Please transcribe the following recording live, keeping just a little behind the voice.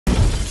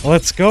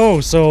Let's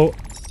go. So,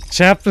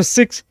 chapter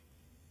 6.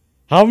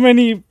 How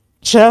many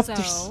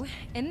chapters? So,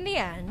 in the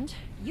end,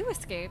 you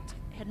escaped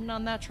hidden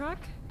on that truck?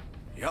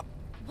 Yep.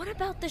 What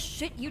about the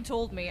shit you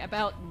told me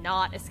about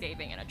not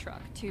escaping in a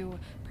truck to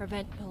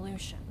prevent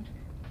pollution?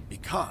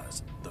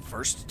 Because the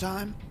first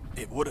time,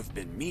 it would have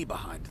been me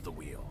behind the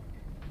wheel.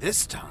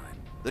 This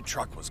time, the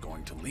truck was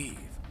going to leave,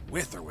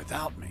 with or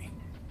without me.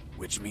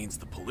 Which means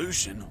the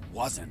pollution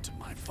wasn't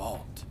my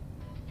fault.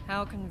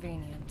 How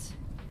convenient.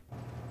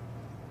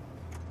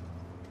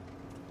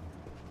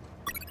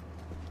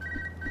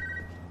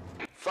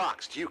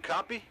 Fox, do you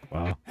copy?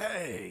 Wow.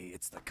 Hey,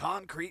 it's the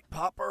concrete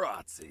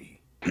paparazzi.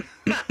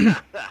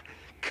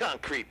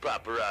 Concrete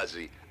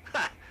paparazzi.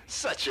 Ha!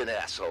 Such an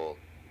asshole.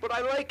 But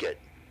I like it.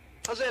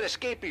 How's that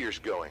escape of yours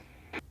going?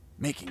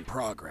 Making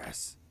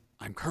progress.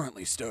 I'm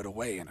currently stowed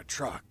away in a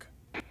truck.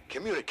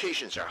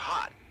 Communications are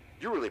hot.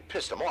 You really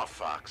pissed them off,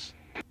 Fox.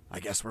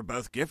 I guess we're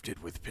both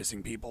gifted with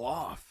pissing people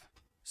off.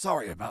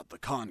 Sorry about the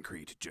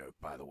concrete joke,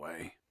 by the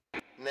way.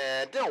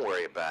 Nah, don't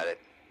worry about it.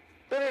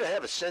 Better to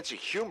have a sense of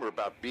humor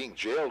about being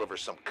jailed over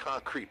some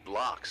concrete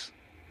blocks.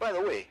 By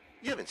the way,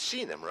 you haven't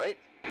seen them, right?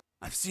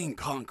 I've seen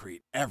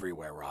concrete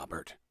everywhere,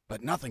 Robert,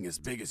 but nothing as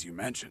big as you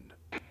mentioned.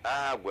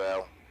 Ah,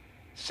 well.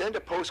 Send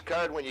a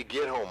postcard when you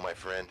get home, my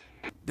friend.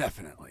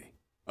 Definitely.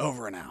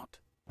 Over and out.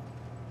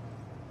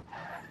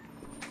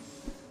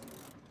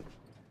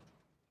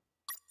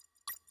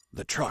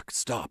 The truck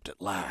stopped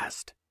at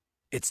last.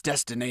 Its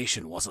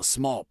destination was a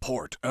small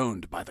port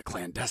owned by the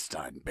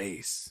clandestine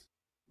base.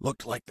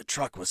 Looked like the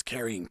truck was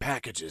carrying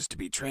packages to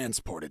be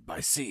transported by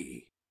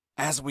sea.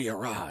 As we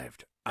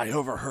arrived, I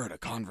overheard a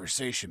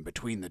conversation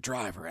between the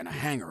driver and a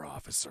hangar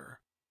officer.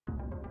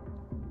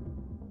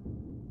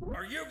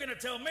 Are you gonna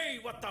tell me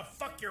what the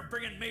fuck you're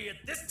bringing me at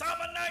this time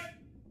of night?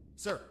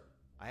 Sir,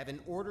 I have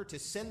an order to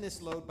send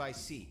this load by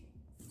sea.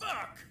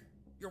 Fuck!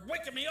 You're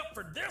waking me up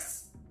for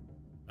this?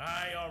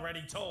 I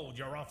already told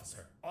your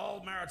officer.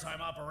 All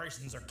maritime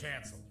operations are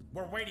canceled.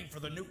 We're waiting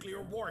for the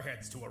nuclear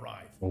warheads to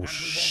arrive. Oh, and we won't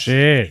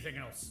shit. see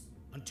anything else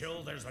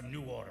until there's a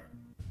new order.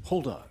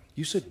 Hold on.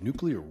 You said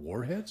nuclear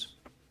warheads?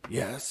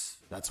 Yes,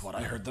 that's what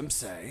I heard them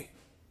say.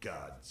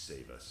 God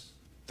save us.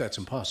 That's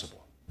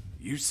impossible.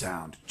 You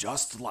sound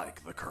just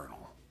like the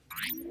Colonel.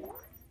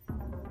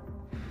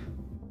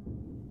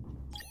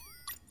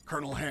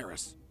 Colonel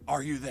Harris,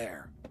 are you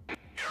there? Here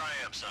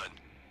I am, son.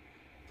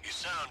 You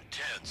sound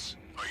tense.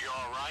 Are you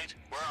all right?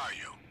 Where are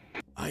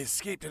you? I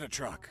escaped in a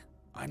truck.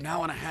 I'm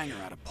now in a hangar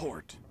at a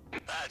port.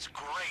 That's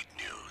great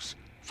news.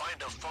 Find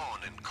a phone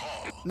and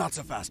call. Not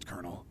so fast,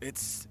 Colonel.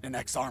 It's an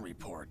ex-army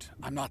port.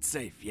 I'm not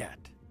safe yet.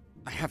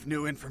 I have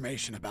new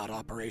information about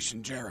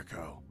Operation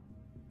Jericho.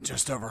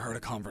 Just overheard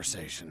a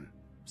conversation.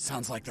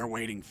 Sounds like they're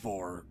waiting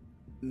for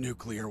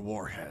nuclear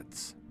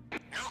warheads.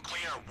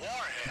 Nuclear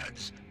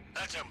warheads?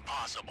 That's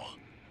impossible.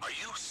 Are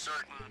you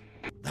certain?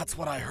 That's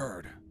what I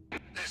heard.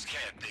 This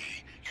can't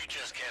be. You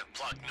just can't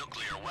pluck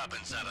nuclear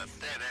weapons out of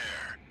thin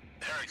air.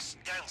 They're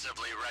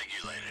extensively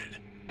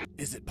regulated.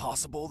 Is it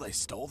possible they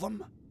stole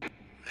them?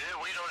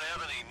 We don't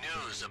have any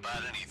news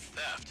about any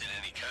theft in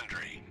any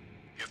country.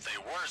 If they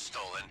were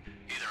stolen,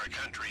 either a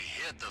country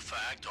hid the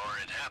fact or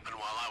it happened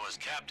while I was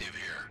captive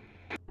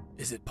here.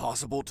 Is it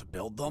possible to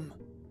build them?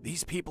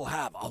 These people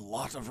have a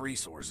lot of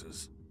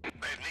resources. They'd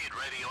need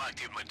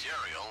radioactive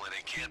material and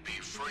it can't be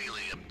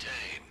freely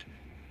obtained.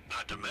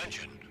 Not to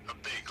mention a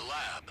big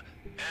lab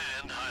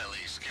and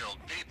highly skilled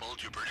people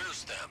to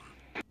produce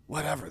them.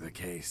 Whatever the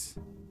case,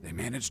 they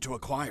managed to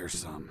acquire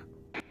some.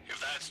 If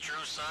that's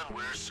true, son,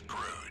 we're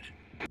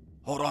screwed.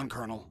 Hold on,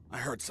 Colonel. I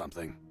heard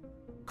something.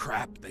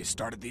 Crap, they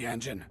started the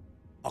engine.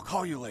 I'll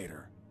call you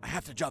later. I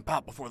have to jump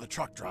out before the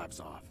truck drives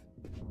off.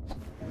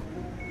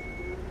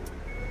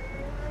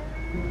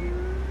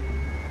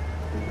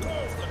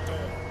 Close the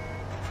door.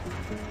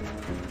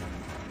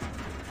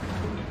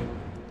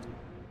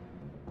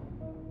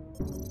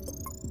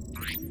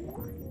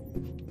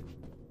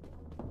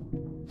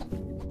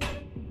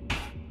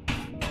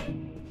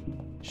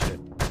 Shit.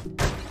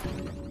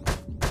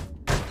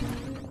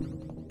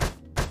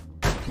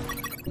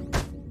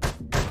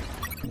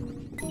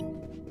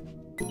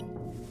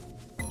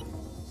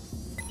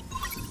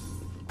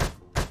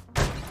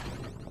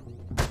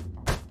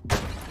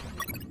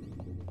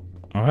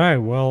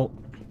 Alright, well.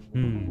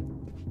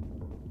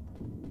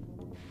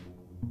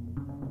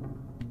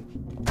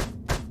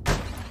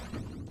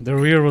 The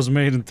rear was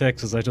made in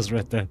Texas, I just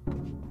read that.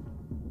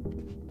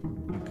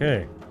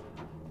 Okay.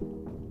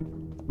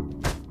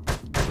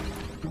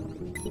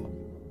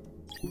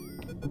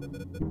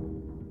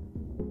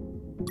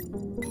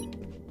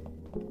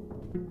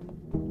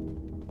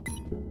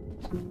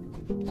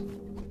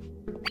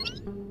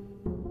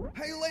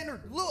 Hey,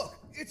 Leonard, look!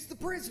 It's the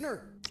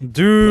prisoner!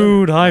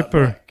 Dude,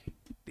 Hyper.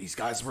 These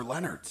guys were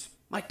Leonard's.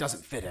 Mike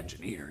doesn't fit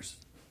engineers.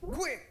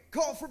 Quick,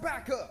 call for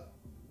backup!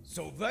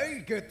 So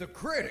they get the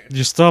credit.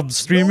 You stopped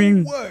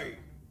streaming? No way!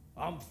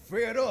 I'm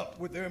fed up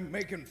with them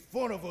making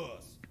fun of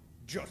us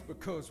just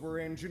because we're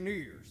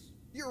engineers.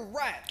 You're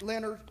right,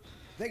 Leonard.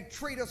 They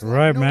treat us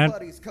Right, like man.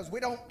 nobodies because we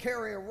don't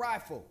carry a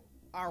rifle.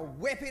 Our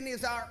weapon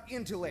is our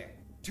intellect.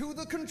 To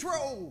the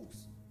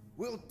controls.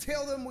 We'll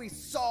tell them we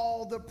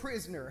saw the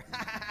prisoner.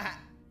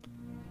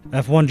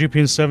 F1 GP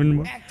and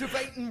 7.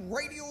 Activating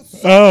radio.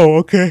 Oh,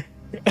 okay.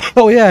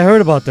 Oh yeah, I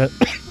heard about that.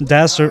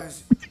 Dasser.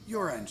 Guys,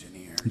 you're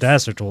engineers.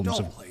 Dasser told me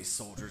so. Don't play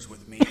soldiers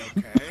with me,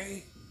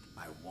 okay?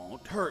 I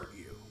won't hurt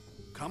you.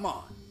 Come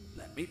on,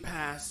 let me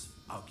pass.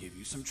 I'll give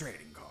you some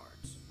trading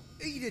cards.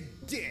 Eat a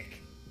dick.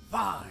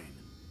 Fine.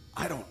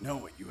 I don't know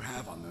what you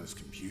have on those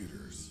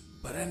computers,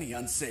 but any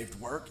unsaved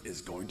work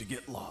is going to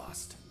get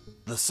lost.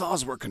 The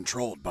saws were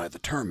controlled by the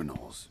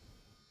terminals.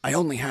 I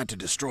only had to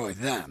destroy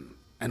them,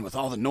 and with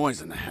all the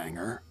noise in the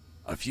hangar,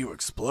 a few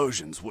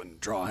explosions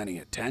wouldn't draw any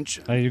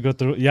attention. Oh, you got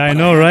the... Yeah, I But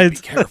know, had to right? be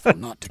careful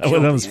not to Oh,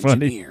 kill that the was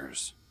funny.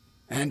 engineers,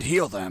 and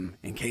heal them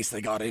in case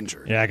they got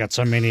injured. Yeah, I got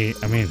so many...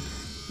 I mean,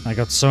 I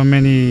got so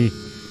many...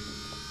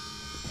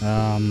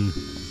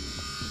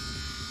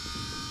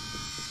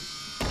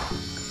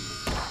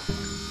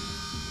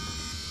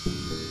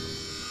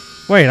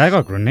 Wait, I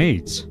got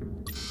grenades.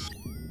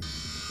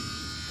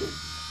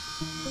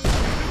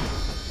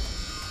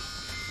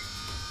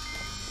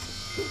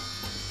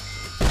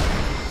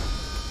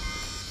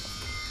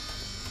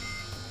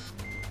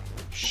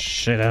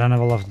 Shit, I don't have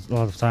a lot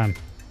of time.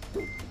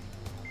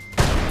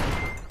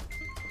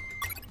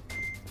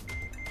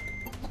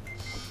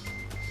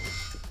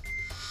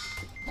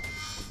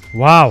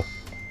 Wow.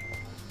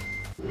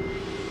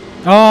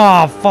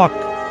 Oh, fuck.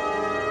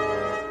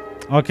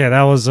 Okay,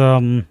 that was,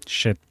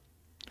 shit.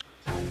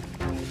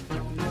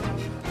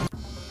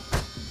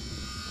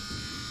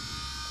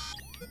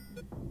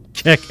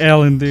 Kick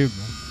L indeed.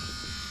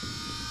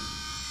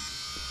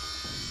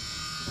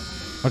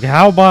 Okay,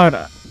 how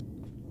about...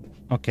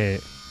 Okay.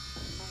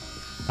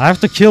 I have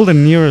to kill the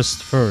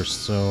nearest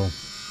first, so...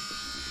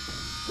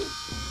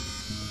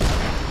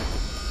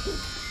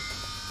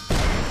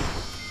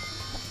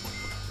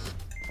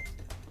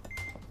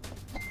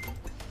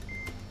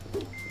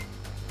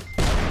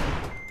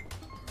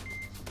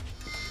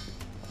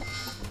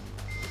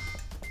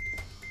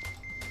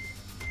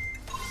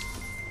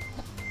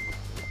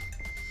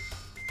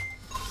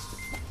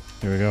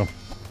 Here we go.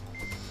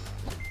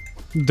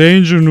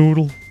 Danger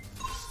noodle.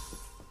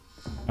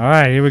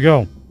 Alright, here we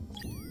go.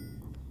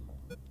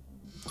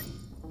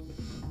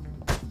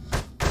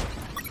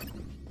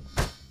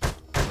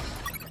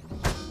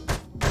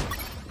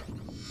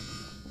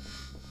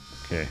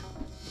 Okay.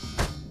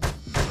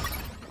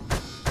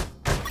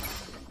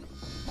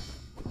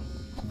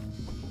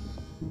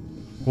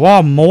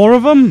 Wow, more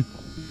of them?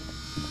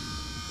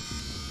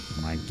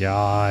 Oh my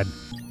god.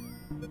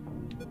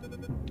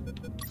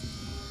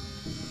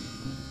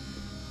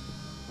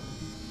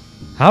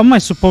 How am I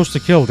supposed to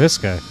kill this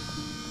guy?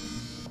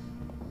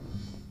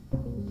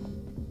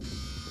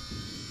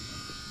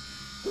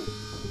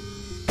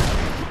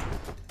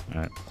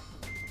 Alright.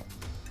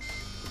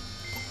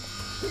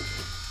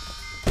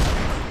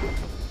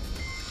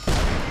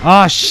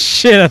 Ah,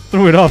 shit, I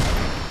threw it off.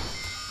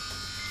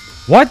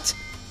 What?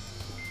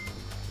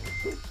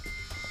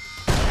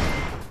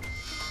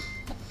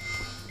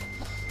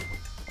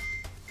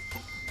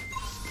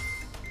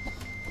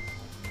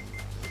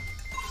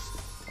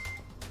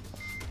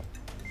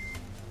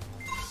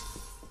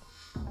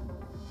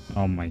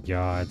 Oh my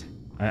god.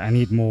 I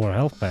need more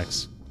health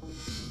packs.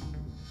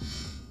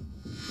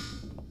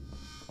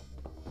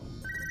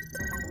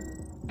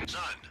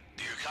 Son,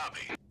 do you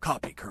copy?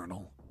 Copy,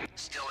 Colonel.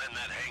 Still in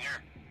that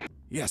hangar?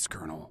 Yes,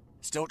 Colonel.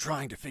 Still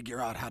trying to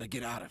figure out how to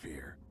get out of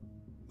here.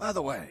 By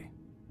the way,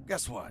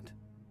 guess what?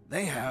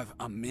 They have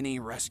a mini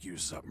rescue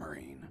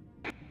submarine.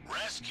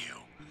 Rescue?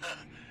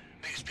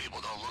 These people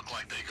don't look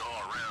like they go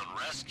around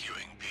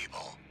rescuing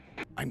people.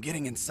 I'm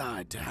getting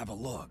inside to have a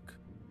look.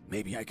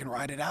 Maybe I can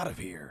ride it out of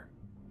here.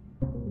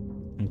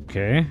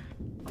 Okay.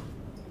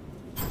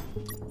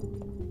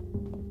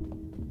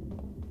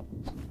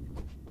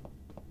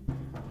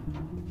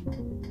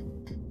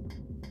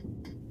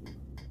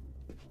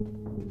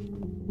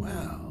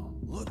 Well,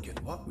 look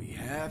at what we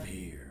have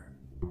here.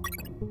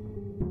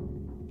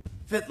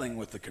 Fiddling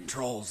with the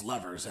controls,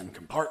 levers, and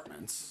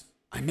compartments,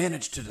 I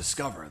managed to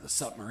discover the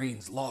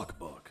submarine's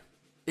logbook.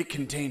 It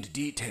contained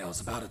details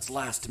about its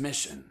last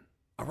mission,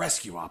 a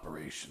rescue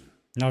operation.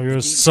 Now you're The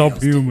a details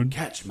subhuman. didn't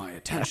catch my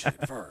attention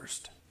at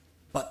first,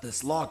 but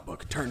this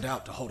logbook turned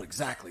out to hold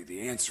exactly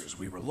the answers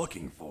we were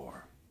looking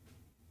for.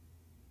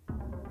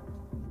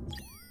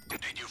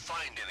 Did you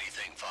find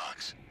anything,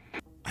 Fox?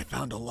 I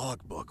found a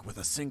logbook with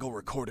a single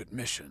recorded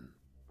mission.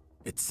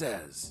 It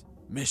says,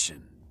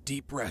 Mission,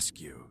 Deep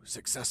Rescue,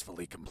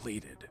 successfully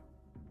completed.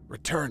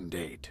 Return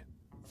date,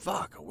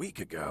 fuck, a week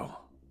ago.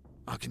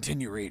 I'll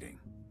continue reading.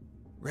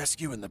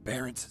 Rescue in the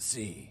Barents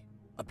Sea.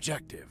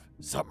 Objective,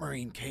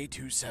 Submarine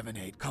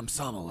K-278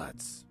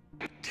 Komsomolets.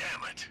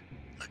 Damn it.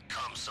 The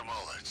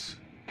Komsomolets.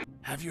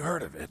 Have you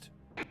heard of it?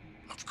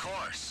 Of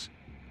course.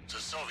 It's a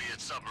Soviet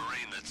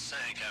submarine that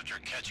sank after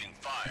catching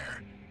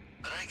fire.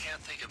 But I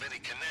can't think of any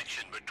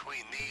connection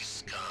between these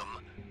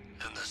scum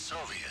and the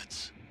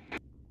Soviets.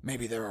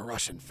 Maybe they're a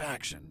Russian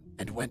faction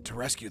and went to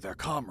rescue their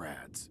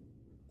comrades.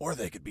 Or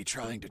they could be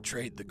trying to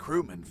trade the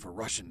crewmen for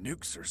Russian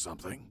nukes or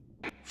something.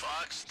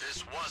 Fox,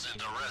 this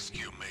wasn't a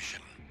rescue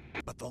mission.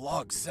 But the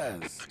log says...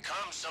 The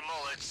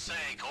Komsomolets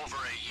sank over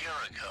a year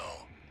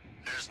ago.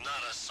 There's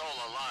not a soul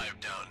alive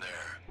down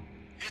there.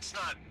 It's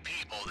not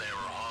people they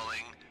were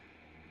hauling.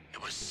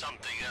 It was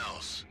something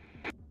else.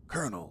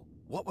 Colonel,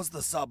 what was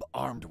the sub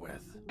armed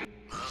with?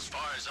 As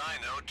far as I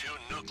know, 2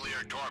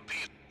 nuclear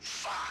torpedoes.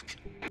 Fuck.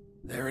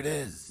 There it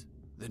is.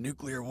 The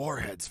nuclear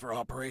warheads for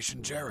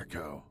Operation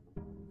Jericho.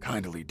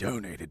 Kindly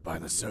donated by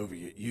the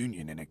Soviet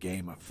Union in a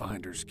game of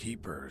Finders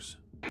Keepers.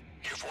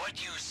 If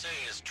what you say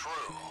is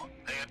true,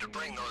 they had to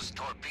bring those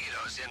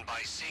torpedoes in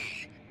by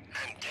sea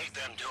and take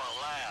them to a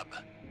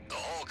lab. The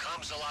whole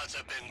Komsolots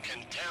have been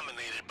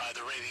contaminated by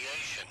the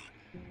radiation,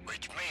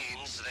 which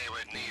means they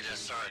would need a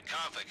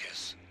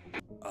sarcophagus.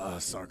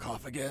 A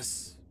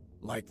sarcophagus?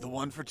 Like the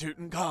one for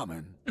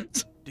Tutankhamun?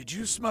 Did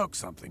you smoke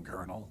something,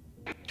 Colonel?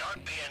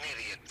 Don't be an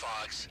idiot,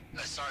 Fox.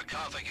 A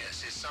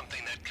sarcophagus is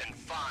something that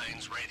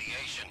confines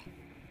radiation,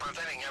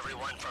 preventing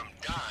everyone from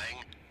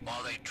dying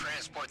while they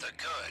transport the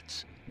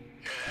goods.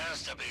 It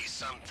has to be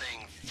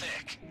something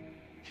thick,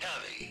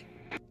 heavy.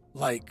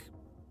 Like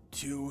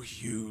 2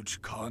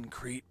 huge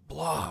concrete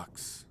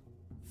blocks.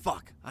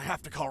 Fuck, I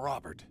have to call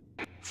Robert.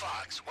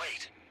 Fox,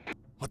 wait.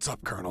 What's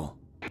up, Colonel?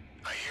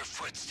 I hear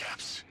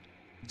footsteps.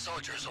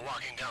 Soldiers are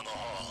walking down the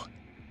hall.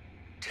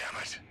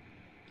 Damn it.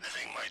 I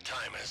think my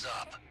time is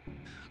up.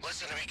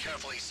 Listen to me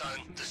carefully, son.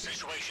 The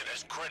situation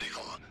is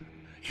critical.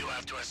 You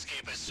have to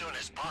escape as soon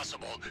as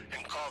possible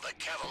and call the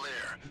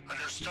Cavalier.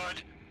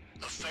 Understood?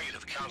 The fate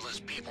of countless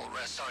people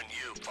rests on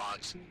you,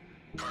 Fox.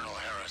 Colonel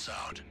Harris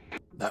out.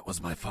 That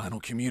was my final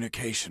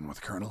communication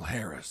with Colonel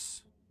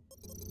Harris.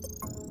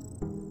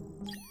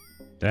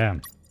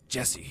 Damn.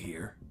 Jesse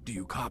here. Do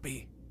you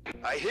copy?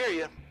 I hear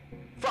you.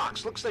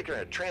 Fox, looks like you're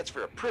gonna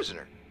transfer a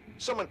prisoner.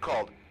 Someone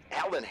called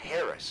Alan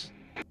Harris.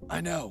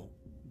 I know.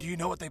 Do you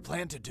know what they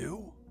plan to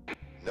do?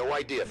 No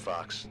idea,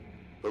 Fox.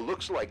 But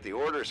looks like the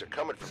orders are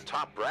coming from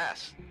top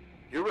brass.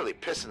 You're really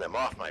pissing them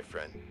off, my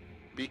friend.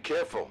 Be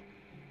careful.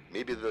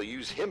 Maybe they'll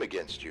use him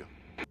against you.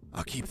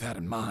 I'll keep that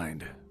in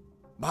mind.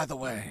 By the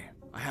way,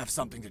 I have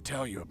something to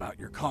tell you about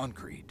your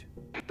concrete.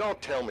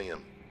 Don't tell me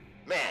him.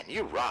 Man,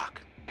 you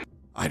rock.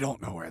 I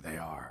don't know where they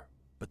are,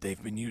 but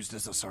they've been used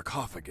as a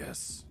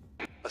sarcophagus.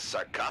 A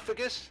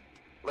sarcophagus?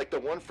 Like the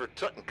one for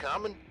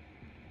Tutankhamun?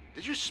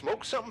 Did you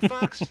smoke something,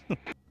 Fox?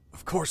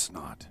 Of course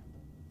not.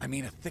 I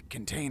mean a thick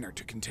container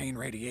to contain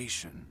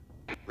radiation.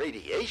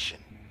 Radiation?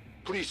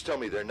 Please tell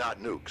me they're not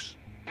nukes.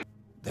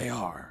 They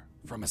are,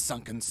 from a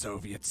sunken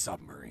Soviet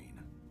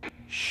submarine.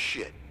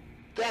 Shit.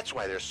 That's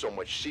why there's so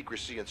much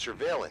secrecy and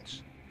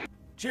surveillance.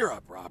 Cheer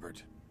up,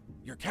 Robert.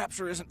 Your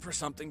capture isn't for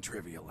something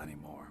trivial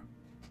anymore.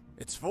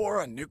 It's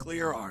for a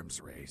nuclear arms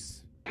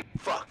race.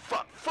 Fuck,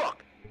 fuck,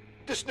 fuck!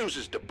 This news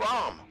is the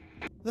bomb!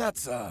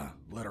 That's a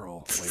literal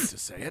way to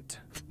say it.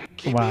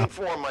 Keep me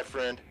informed, my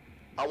friend.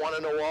 I want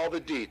to know all the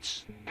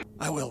deets.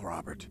 I will,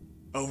 Robert.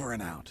 Over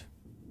and out.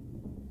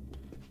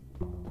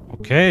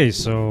 Okay,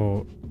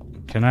 so...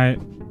 Can I...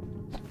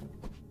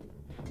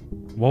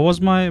 What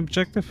was my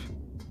objective?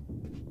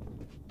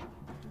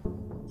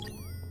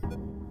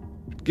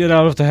 Get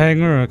out of the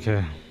hangar?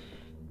 Okay.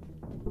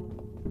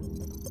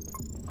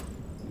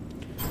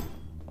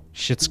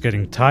 Shit's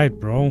getting tight,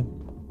 bro.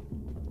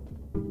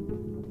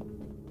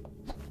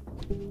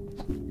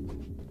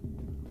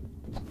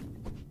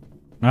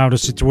 Now the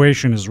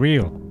situation is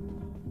real.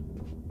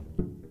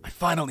 I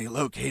finally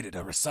located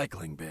a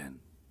recycling bin.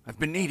 I've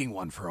been needing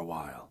one for a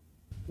while.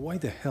 Why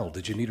the hell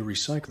did you need a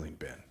recycling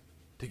bin?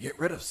 To get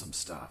rid of some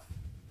stuff.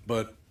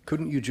 But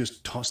couldn't you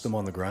just toss them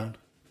on the ground?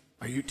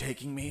 Are you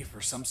taking me for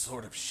some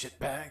sort of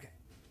shitbag?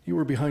 You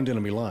were behind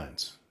enemy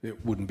lines.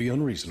 It wouldn't be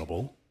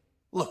unreasonable.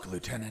 Look,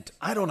 Lieutenant,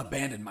 I don't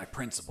abandon my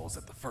principles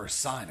at the first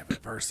sign of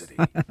adversity.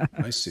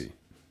 I see.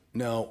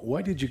 Now,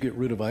 why did you get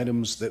rid of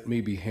items that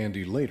may be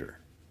handy later?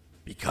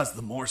 Because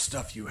the more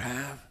stuff you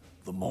have,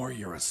 the more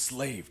you're a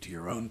slave to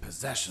your own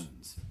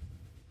possessions.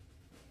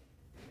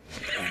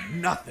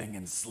 And nothing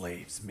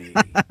enslaves me.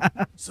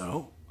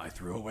 So, I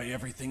threw away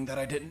everything that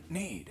I didn't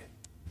need.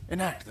 An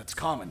act that's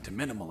common to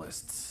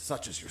minimalists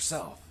such as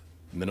yourself.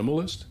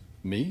 Minimalist?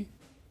 Me?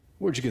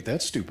 Where'd you get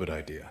that stupid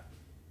idea?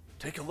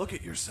 Take a look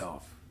at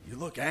yourself. You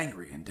look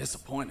angry and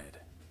disappointed.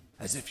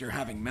 As if you're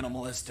having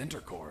minimalist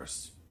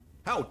intercourse.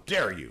 How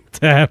dare you?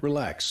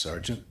 Relax,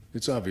 Sergeant.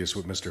 It's obvious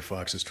what Mr.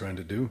 Fox is trying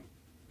to do.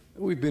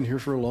 We've been here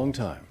for a long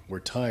time. We're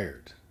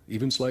tired,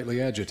 even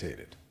slightly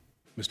agitated.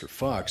 Mr.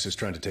 Fox is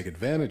trying to take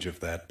advantage of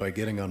that by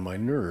getting on my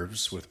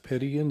nerves with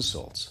petty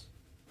insults,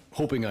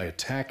 hoping I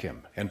attack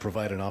him and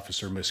provide an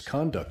officer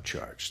misconduct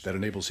charge that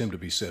enables him to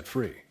be set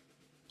free.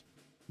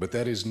 But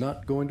that is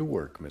not going to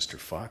work, Mr.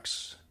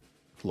 Fox.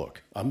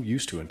 Look, I'm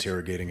used to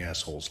interrogating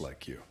assholes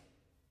like you.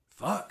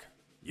 Fuck.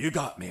 You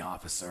got me,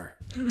 officer.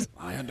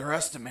 I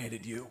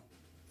underestimated you.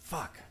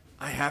 Fuck.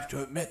 I have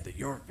to admit that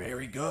you're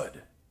very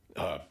good.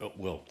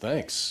 Well,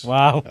 thanks.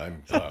 Wow.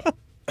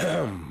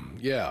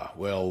 Yeah,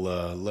 well,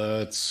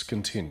 let's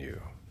continue.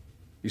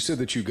 You said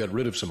that you got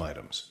rid of some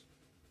items.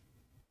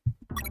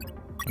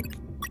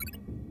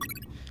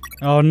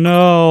 Oh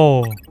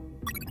no!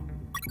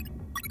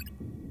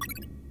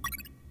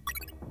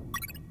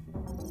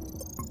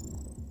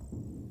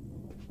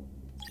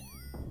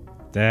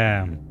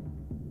 Damn.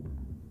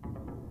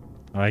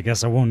 I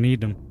guess I won't need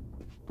them.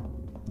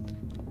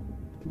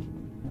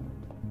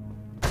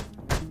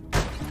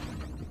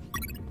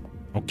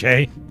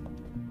 Okay.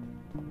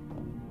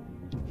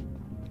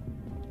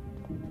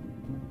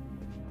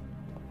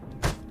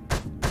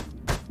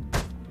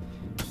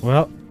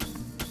 Well,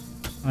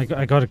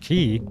 I got a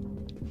key.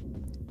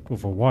 Go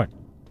for what?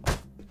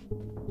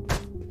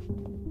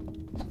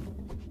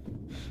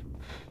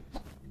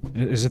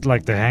 Is it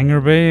like the hangar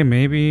bay?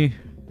 Maybe?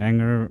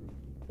 Hangar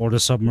or the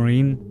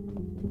submarine?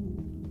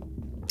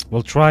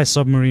 We'll try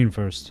submarine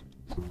first.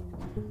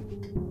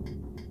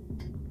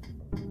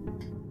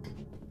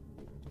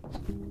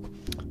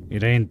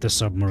 It ain't the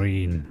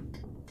submarine.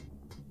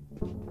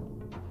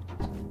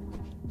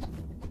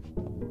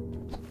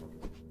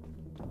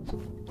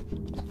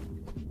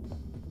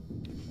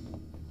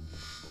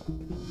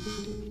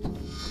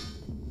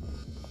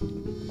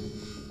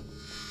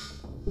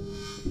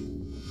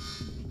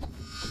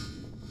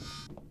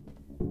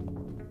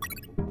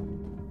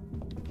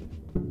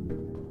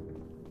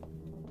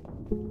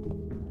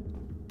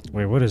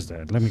 Wait, what is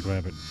that? Let me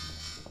grab it.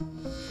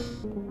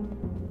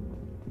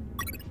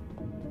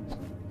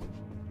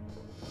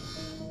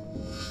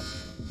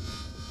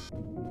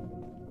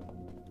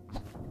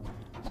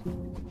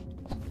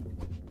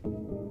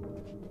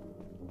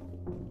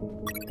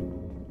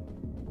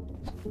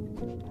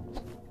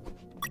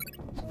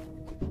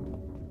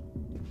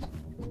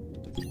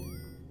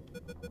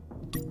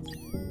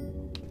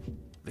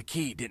 The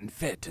key didn't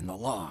fit in the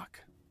lock.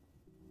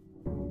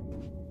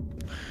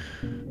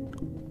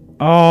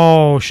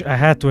 Oh, I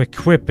had to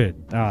equip it.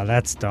 Ah,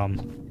 that's dumb.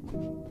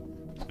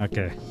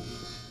 Okay.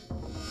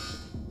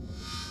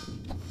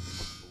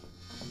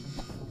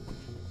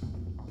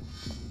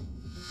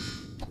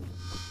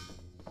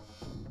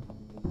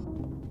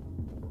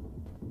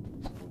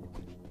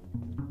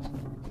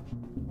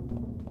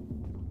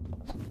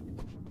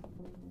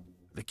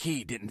 The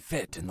key didn't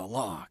fit in the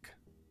lock.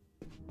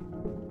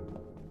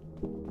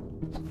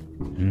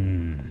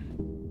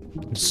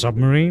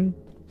 Submarine?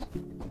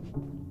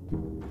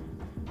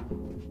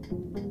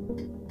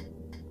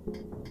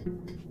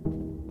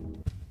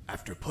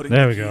 After putting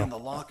There the we key go. in the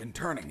lock and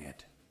turning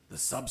it, the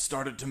sub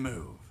started to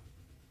move.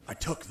 I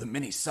took the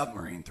mini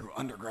submarine through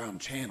underground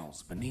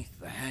channels beneath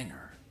the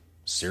hangar.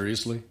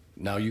 Seriously?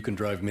 Now you can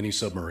drive mini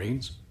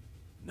submarines?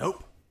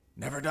 Nope,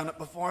 never done it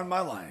before in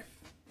my life.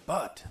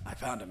 But I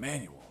found a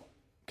manual.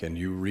 Can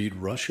you read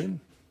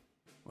Russian?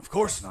 Of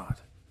course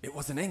not. It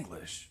was in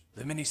English.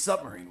 The mini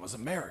submarine was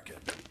American.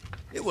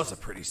 It was a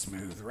pretty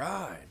smooth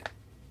ride.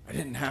 I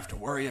didn't have to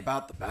worry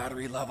about the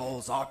battery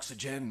levels,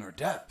 oxygen, or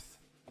depth.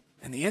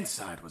 And the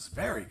inside was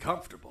very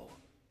comfortable.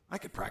 I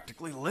could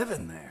practically live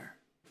in there.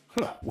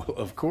 Huh, well,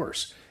 of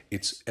course.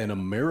 It's an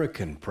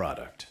American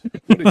product.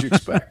 What did you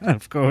expect?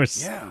 Of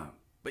course. Yeah,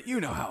 but you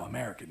know how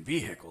American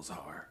vehicles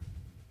are.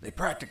 They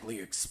practically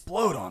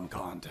explode on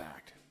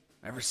contact.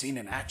 Ever seen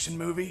an action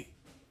movie?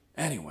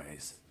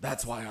 Anyways,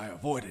 that's why I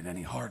avoided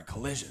any hard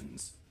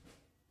collisions.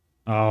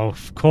 Oh,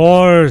 of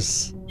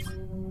course.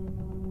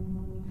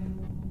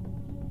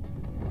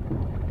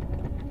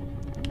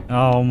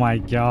 Oh my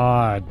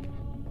god.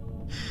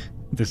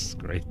 This is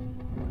great.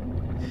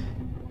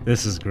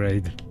 This is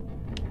great.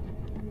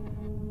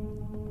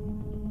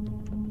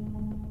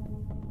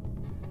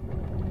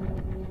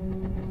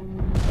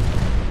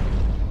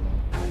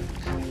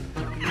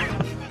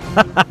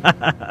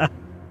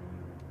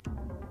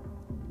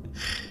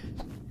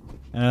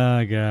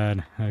 Oh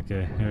god.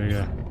 Okay, here we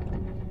go.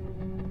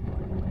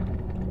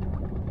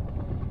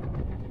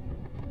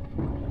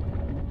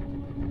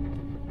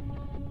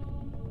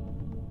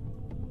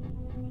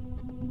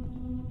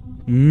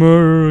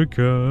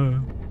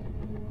 America.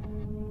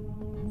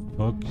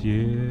 Fuck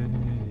yeah.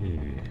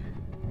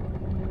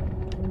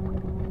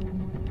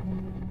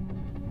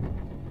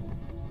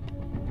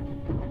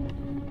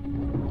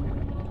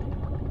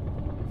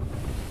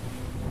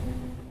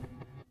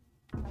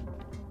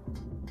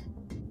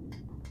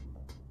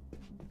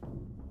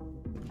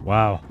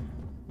 Wow.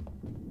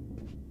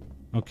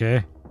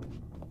 Okay.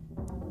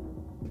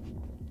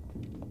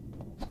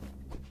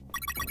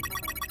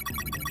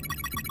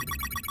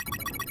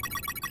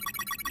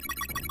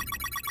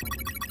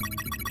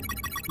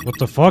 What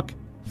the fuck?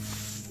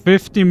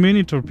 50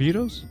 mini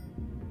torpedoes?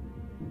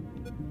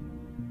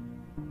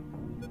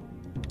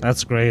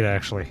 That's great,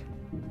 actually.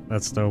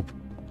 That's dope.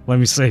 Let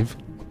me save.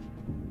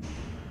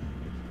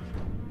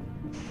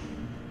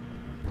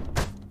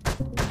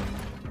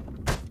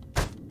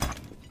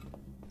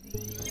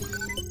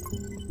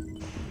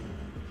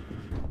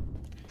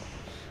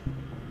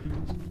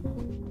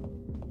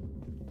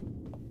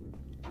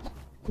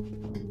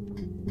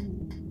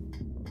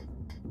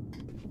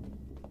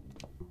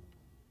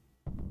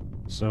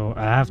 So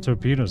I have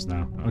torpedoes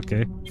now.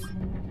 Okay.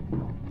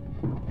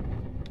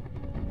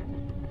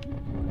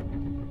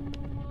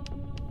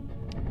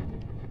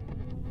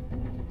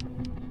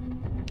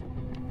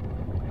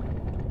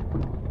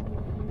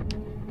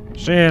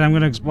 Shit, I'm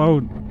gonna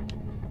explode.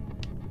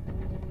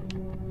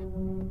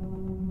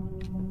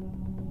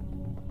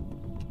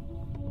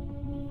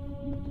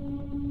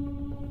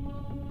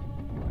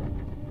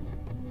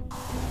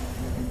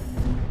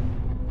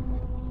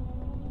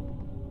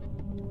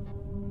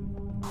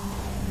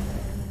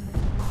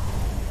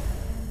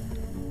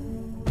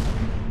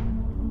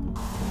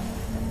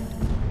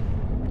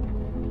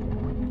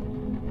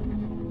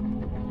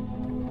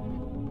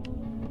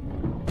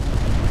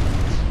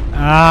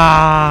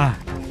 Ah!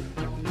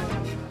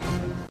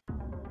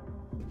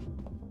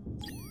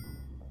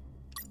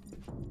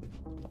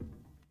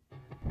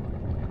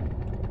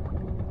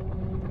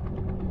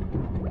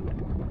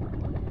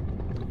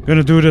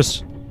 Gonna do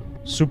this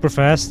super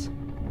fast.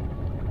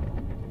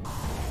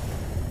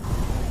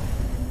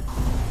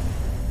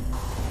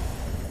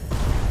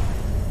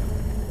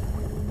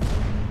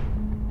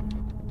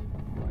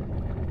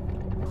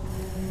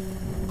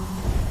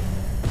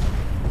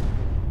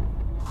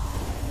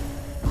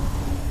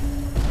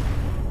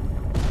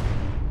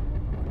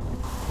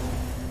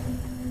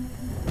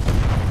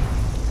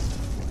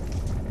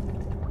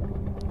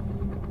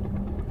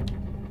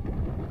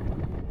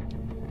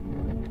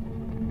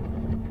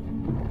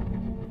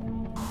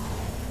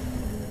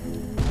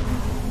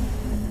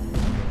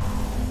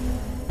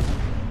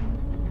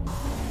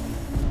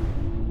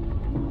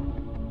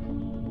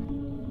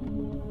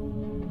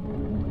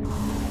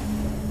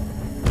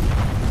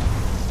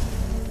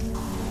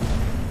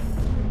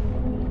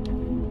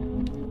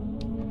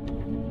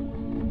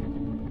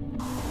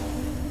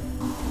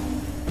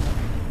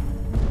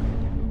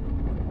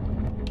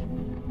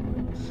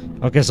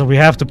 Okay, so we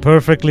have to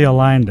perfectly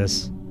align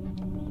this.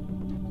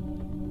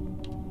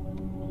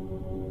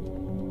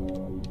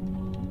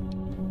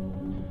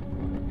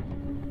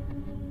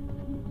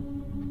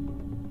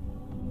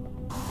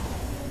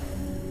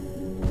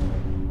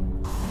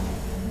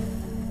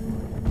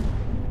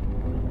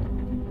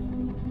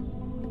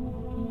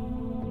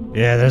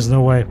 Yeah, there's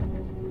no way.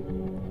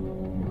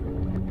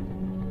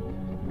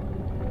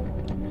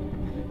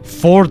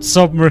 Fourth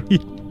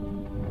submarine.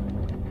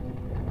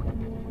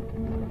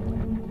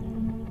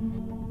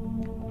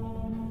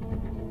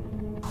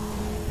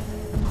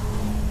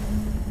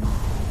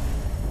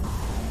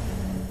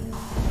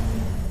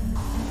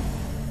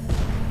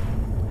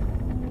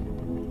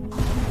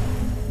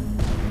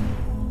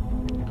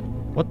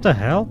 What the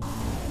hell?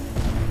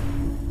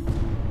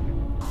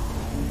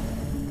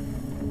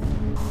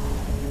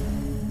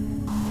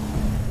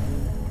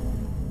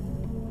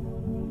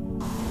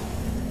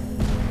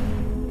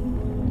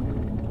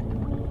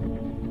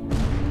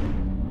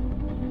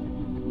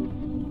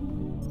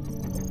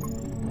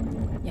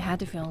 You had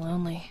to feel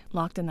lonely,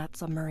 locked in that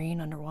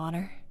submarine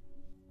underwater.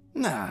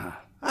 Nah,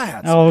 I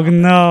had Oh some company.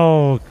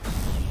 no!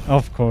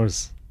 Of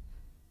course.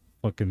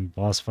 Fucking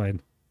boss fight.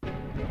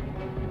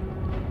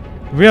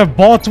 We have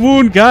bot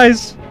wound,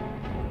 guys!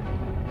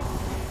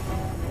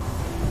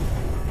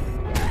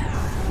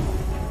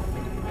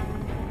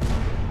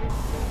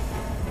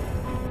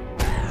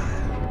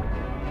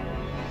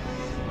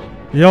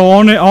 Yo,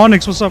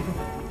 Onyx, what's up?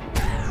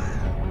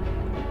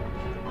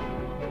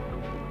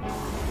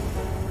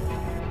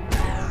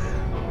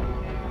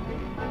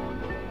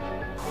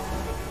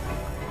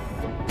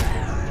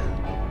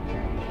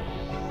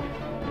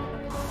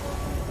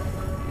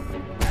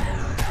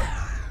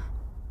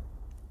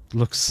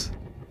 Looks...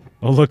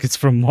 Oh look, it's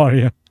from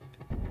Mario.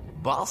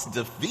 Boss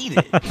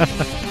defeated.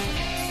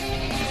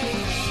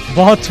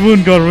 Bot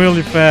wound got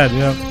really bad,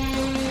 yeah.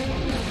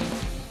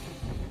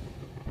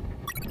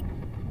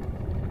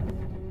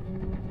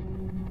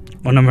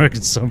 On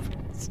American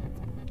submarines.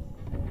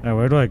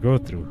 Where do I go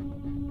through?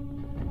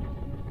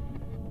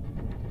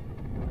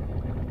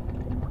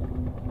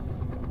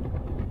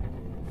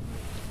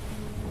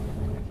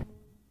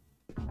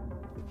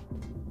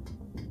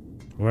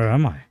 Where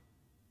am I?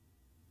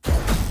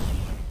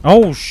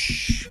 Oh,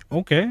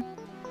 okay.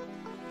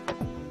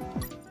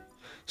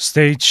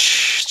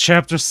 Stage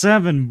chapter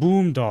 7,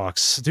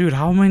 Boondocks. Dude,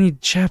 how many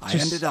chapters?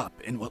 I ended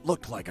up in what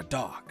looked like a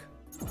dock.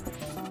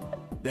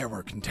 There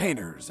were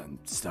containers and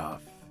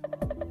stuff.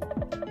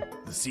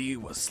 The sea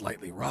was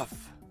slightly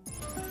rough.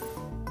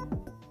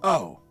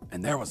 Oh,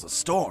 and there was a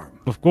storm.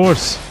 Of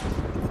course.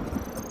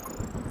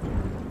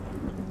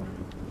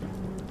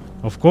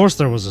 Of course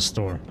there was a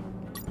storm.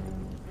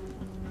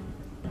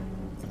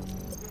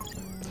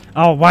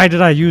 Oh, why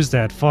did I use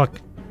that?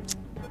 Fuck.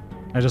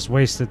 I just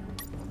wasted...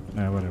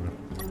 whatever.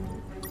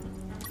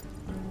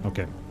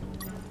 Okay.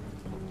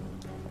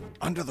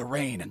 Under the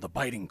rain and the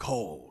biting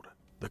cold,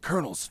 the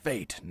Colonel's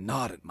fate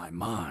gnawed at my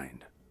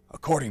mind.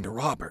 According to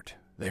Robert,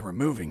 they were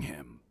moving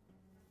him.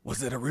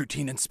 Was it a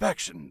routine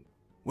inspection?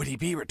 Would he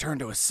be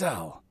returned to his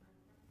cell?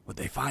 Would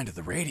they find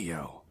the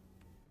radio?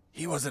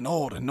 He was an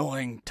old,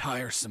 annoying,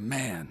 tiresome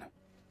man,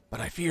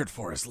 but I feared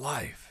for his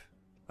life.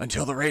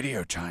 Until the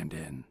radio chimed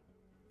in.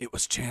 It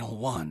was Channel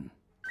 1.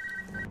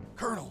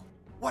 Colonel,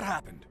 what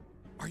happened?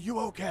 Are you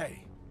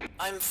okay?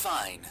 I'm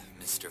fine,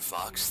 Mr.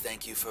 Fox.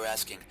 Thank you for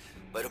asking.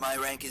 But my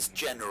rank is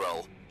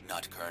General,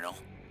 not Colonel.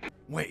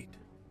 Wait,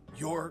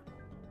 you're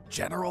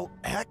General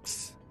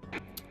X?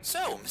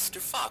 So, Mr.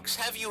 Fox,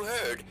 have you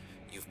heard?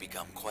 You've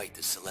become quite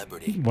the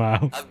celebrity.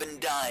 Wow. I've been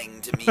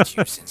dying to meet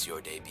you since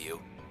your debut.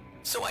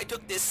 So I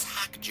took this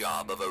hack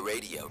job of a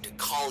radio to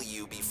call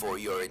you before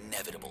your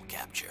inevitable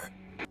capture.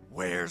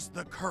 Where's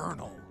the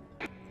Colonel?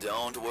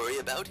 Don't worry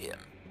about him.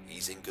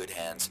 He's in good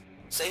hands.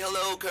 Say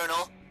hello,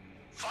 Colonel.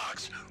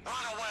 Fox,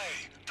 run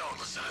away! Don't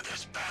listen to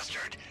this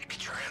bastard!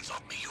 Get your hands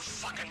off me, you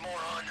fucking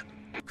moron!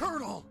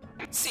 Colonel!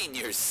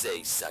 Seniors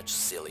say such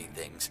silly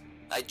things.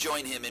 I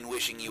join him in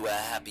wishing you a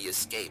happy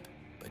escape,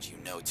 but you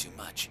know too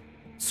much.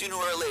 Sooner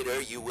or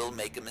later, you will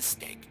make a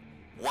mistake.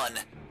 One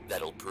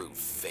that'll prove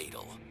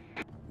fatal.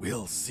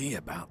 We'll see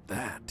about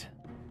that,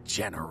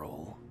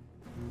 General.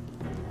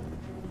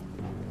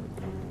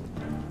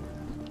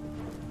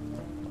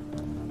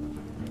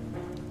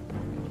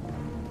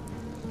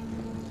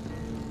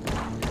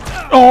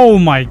 Oh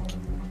my...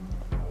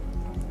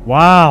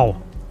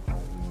 Wow.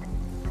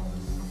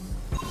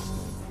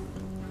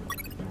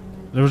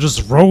 They were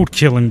just road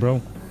killing,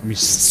 bro. I mean,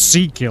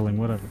 sea killing,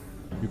 whatever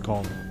you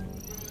call it.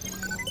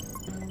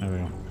 There we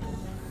go.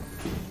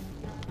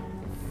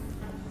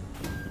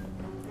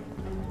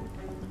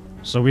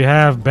 So we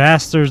have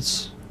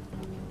bastards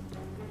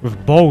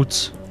with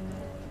boats.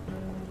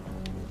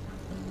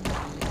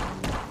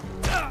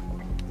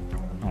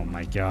 Oh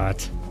my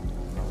god.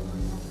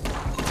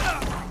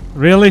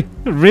 Really?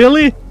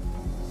 Really?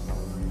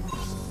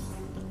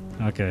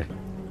 Okay.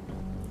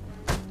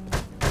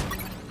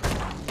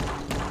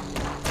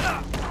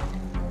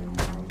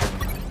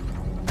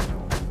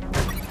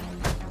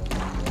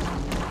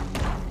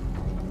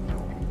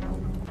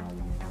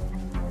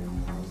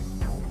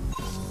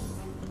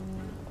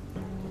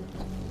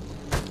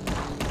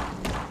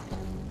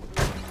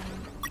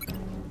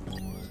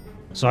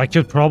 So I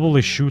could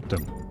probably shoot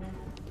them.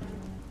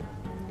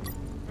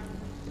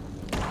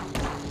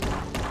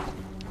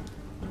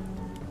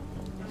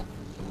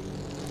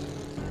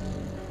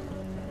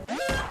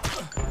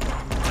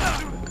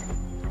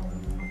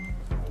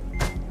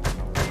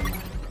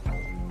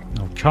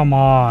 Oh, come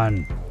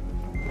on.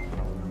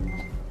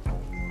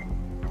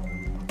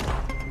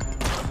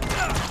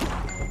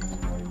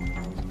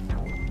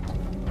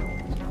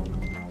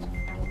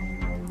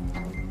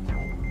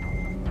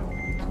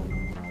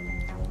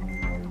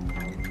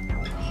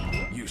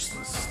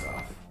 Useless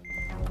stuff.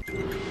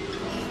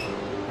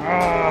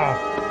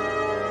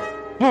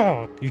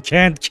 Oh, you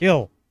can't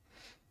kill.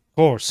 Of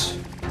course.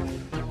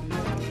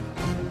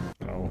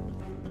 Oh.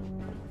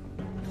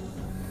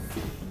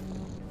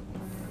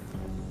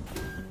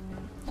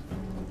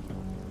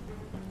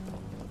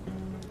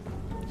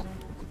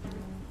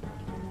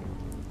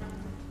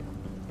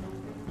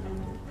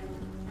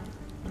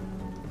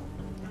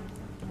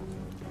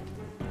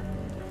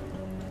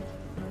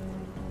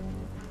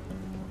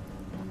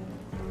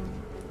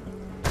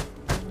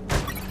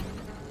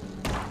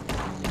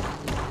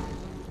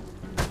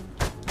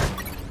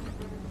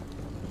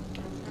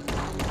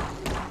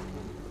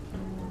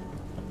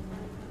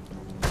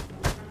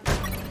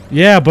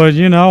 Yeah, but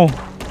you know.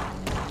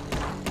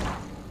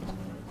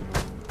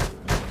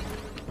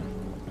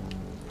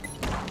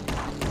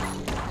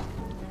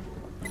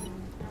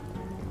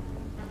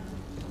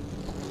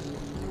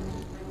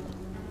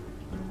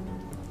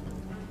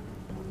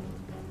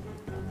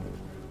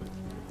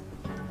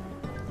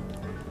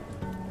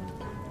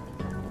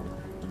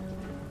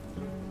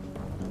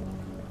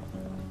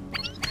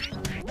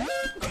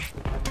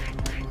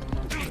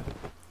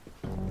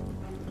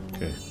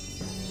 Okay.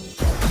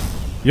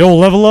 Yo,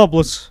 level up,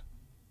 let's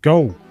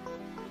go.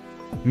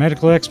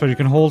 Medical expert, you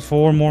can hold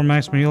 4 more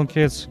max healing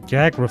kits.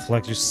 Gag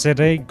reflex, you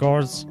sedate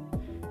guards.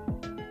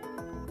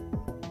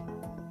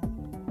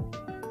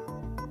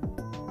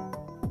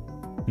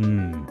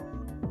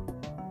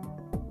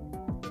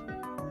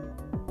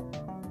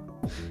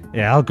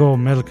 Yeah, I'll go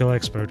medical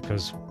expert,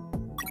 because...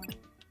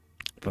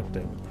 Fuck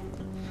that.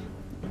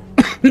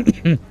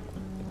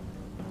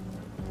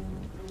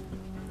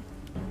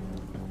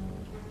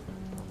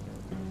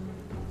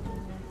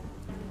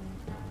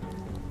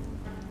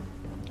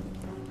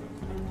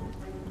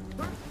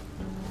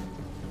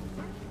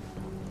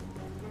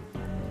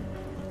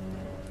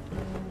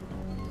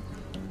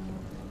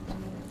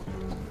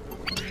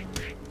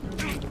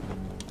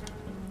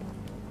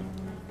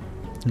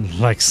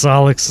 Like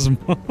Solix's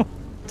mom.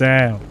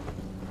 Damn.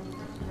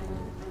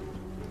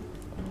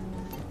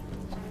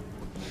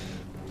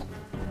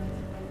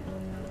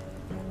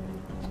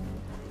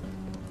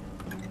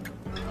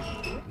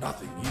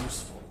 Nothing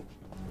useful.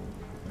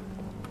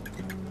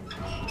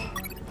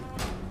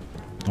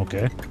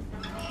 Okay.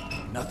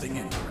 Nothing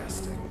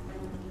interesting.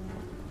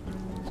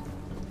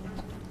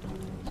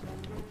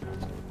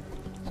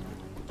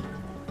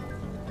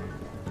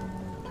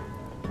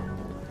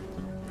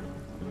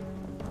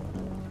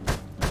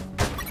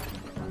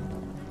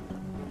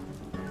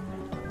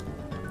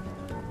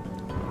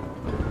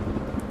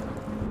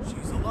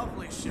 She's a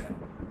lovely ship.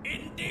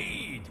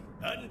 Indeed.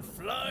 And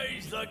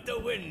flies like the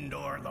wind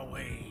or the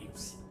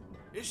waves.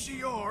 Is she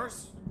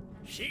yours?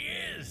 She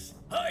is.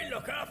 I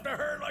look after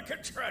her like a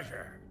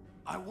treasure.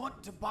 I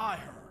want to buy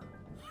her.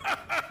 Ha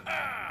ha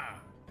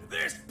ha!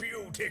 This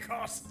beauty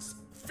costs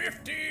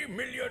 $50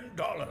 million.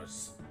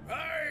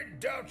 I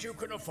doubt you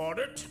can afford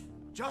it.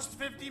 Just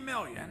 50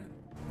 million?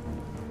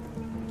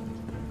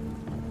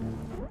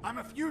 I'm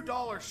a few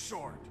dollars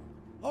short.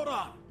 Hold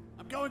on,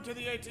 I'm going to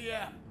the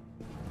ATM.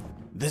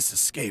 This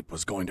escape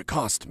was going to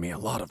cost me a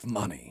lot of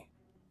money,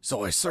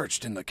 so I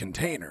searched in the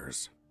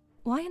containers.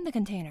 Why in the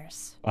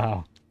containers?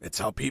 Wow. It's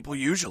how people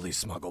usually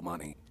smuggle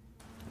money.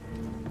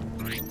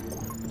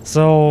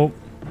 So...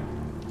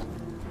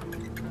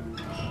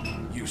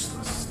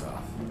 Useless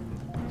stuff.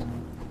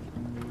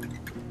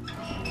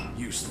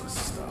 Useless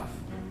stuff.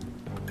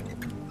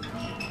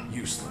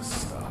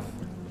 Useless stuff.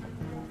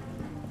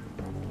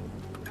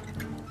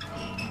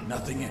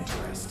 Nothing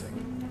interesting.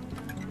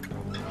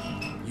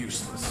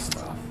 Useless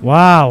stuff.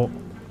 Wow.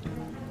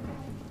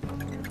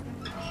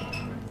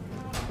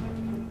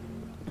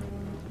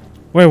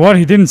 Wait, what?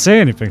 He didn't say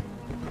anything.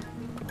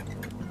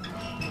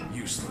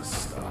 Useless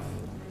stuff.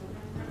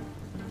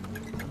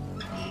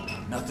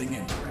 Nothing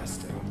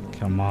interesting.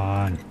 Come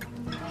on.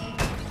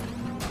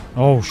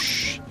 Oh,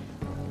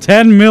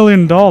 $10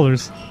 million.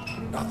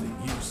 Nothing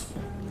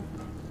useful.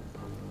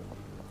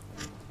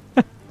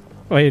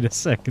 Wait a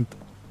second.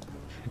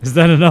 Is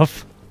that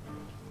enough?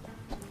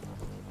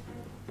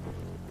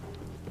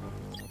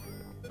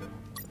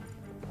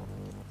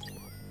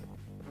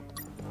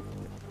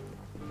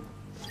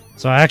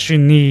 So I actually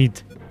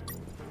need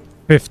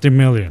 50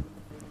 million.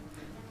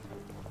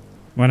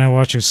 When I'm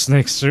watching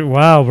Snakes Street.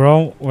 Wow,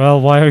 bro.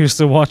 Well, why are you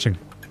still watching?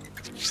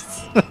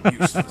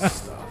 Useless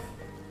stuff.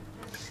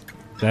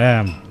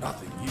 Damn.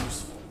 Nothing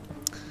useful.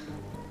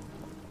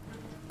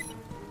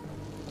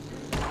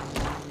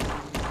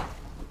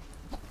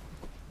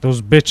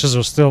 Those bitches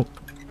are still...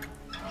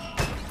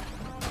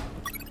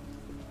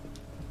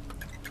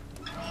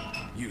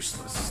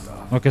 Useless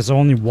stuff. Okay, so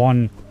only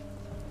one.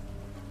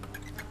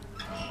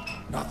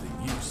 Nothing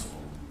useful.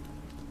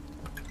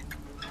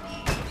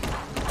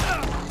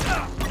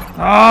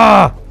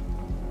 Ah!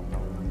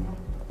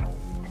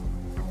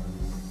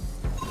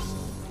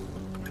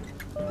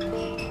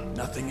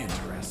 Nothing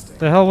interesting.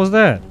 The hell was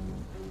that?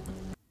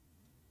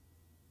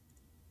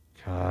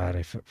 God,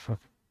 I fuck.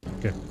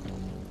 Okay.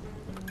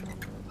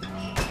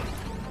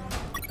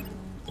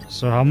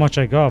 So how much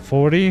I got?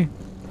 40?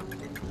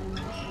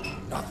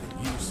 Nothing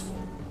useful.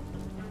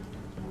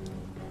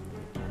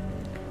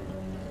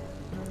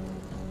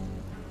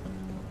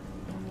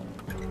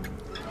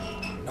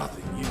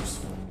 Nothing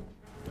useful.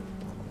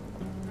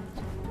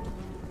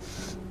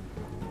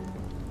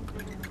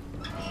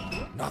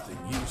 Nothing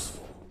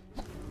useful.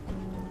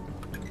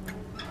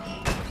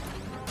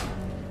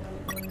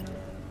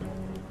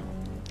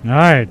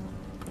 Alright.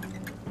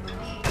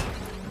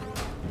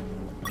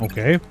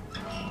 Okay.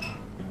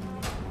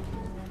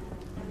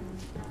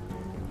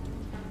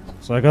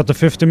 So I got the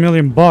 50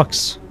 million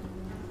bucks.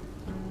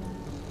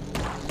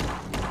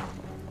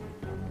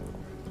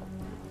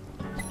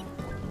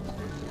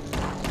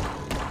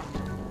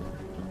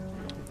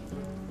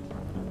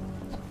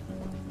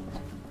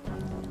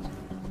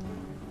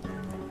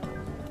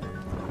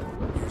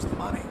 Here's the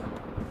money.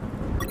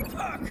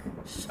 Fuck!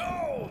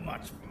 So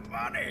much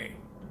money!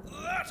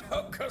 That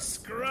hook of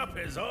scrup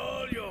is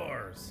all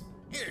yours.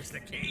 Here's the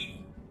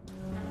key.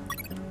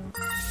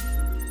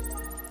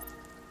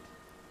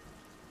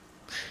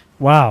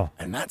 Wow.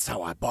 And that's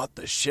how I bought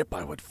the ship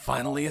I would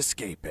finally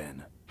escape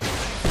in.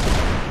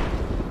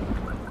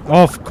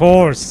 Of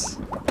course.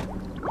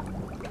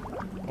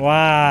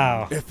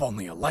 Wow. If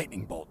only a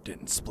lightning bolt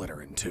didn't split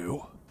her in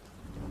two.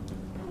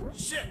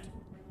 Shit!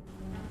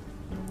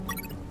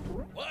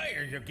 Why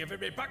are you giving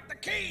me back the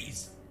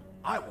keys?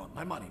 I want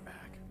my money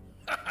back.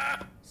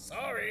 Haha,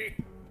 sorry.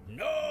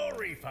 No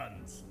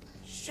refunds.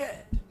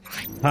 Shit.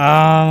 Oh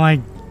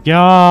my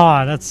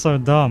god, that's so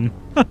dumb.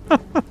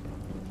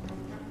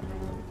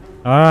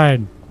 Alright.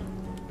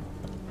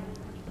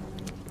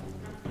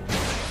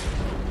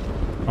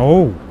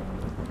 Oh.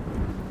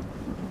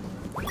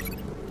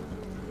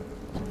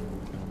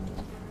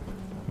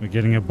 We're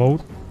getting a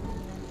boat?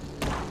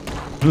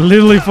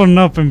 Literally for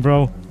nothing,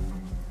 bro.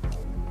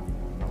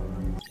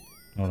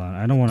 Hold on,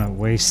 I don't want to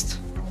waste.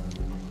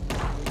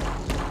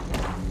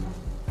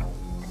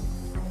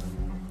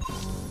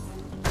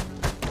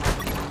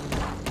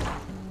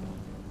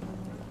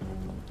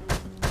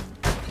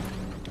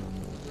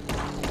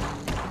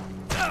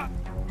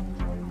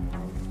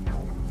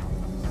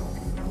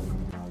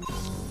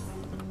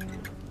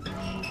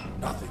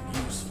 Nothing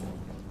useful.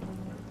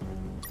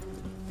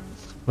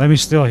 Let me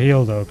still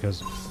heal though,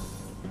 because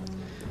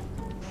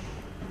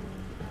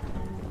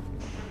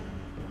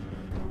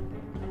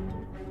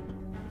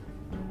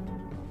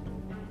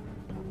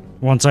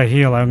once I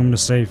heal, I'm gonna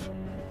save.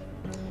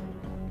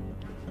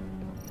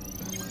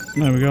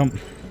 There we go.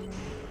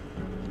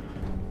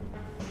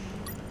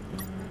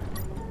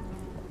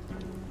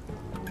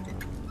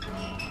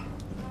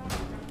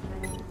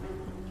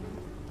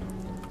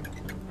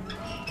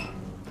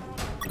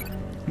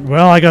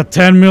 Well, I got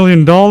 $10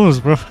 million,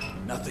 bro.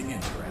 Nothing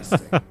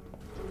interesting.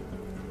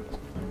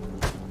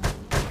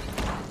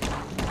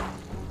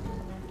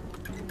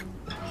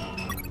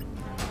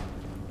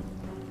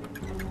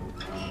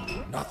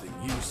 Nothing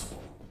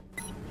useful.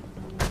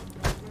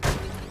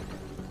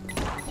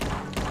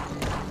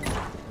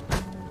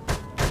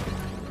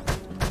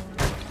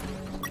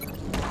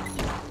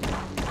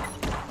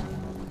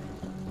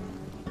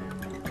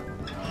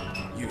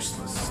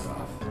 Useless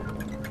stuff.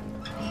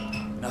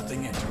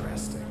 Nothing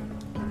interesting.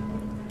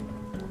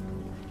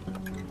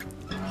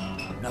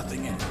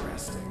 Nothing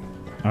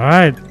interesting. All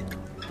right.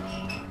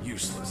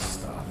 Useless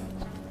stuff.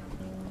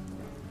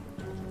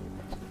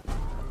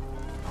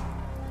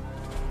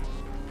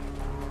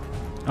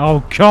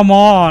 Oh, come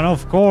on,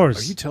 of course.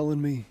 Are you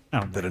telling me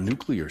that a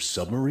nuclear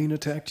submarine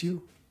attacked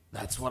you?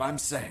 That's what I'm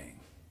saying.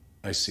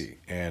 I see.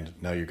 And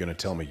now you're going to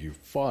tell me you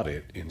fought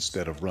it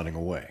instead of running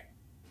away.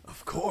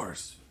 Of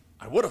course.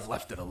 I would have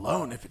left it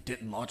alone if it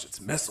didn't launch its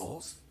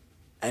missiles.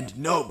 And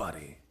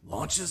nobody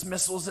launches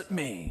missiles at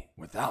me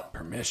without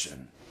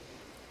permission.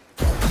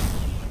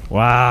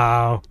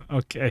 Wow.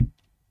 Okay.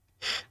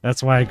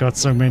 That's why I got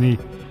so many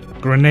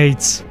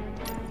grenades.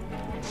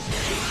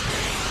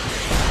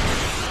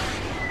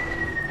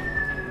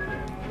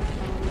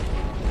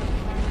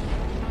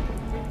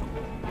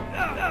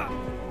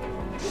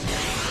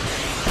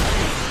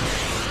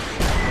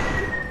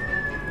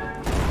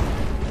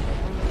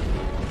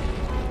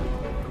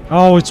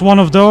 Oh, it's one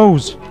of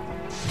those.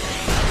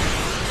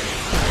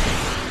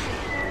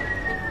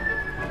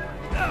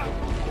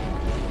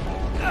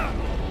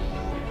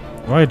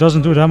 Well, it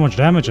doesn't do that much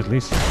damage, at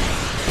least.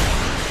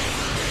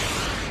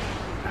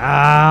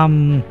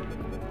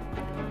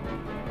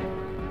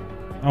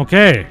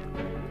 Okay.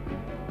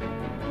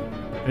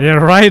 Yeah,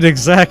 right,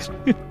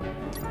 exactly.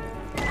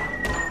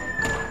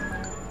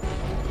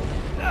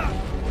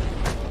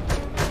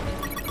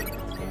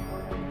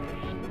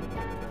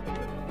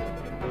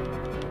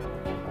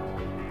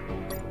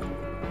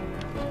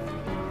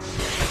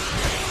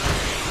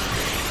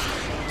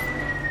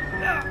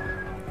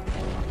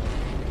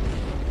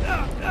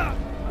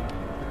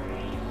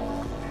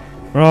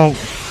 Bro.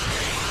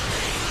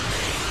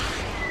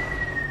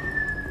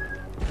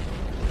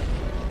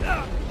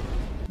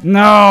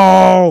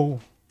 No!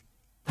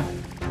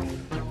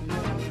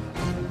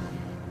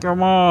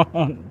 Come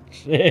on!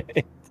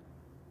 Shit!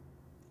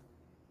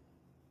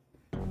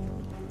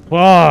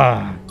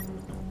 Wow!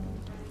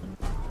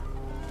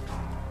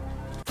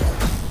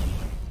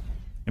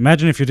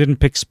 Imagine if you didn't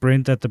pick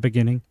sprint at the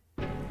beginning.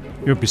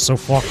 You'd be so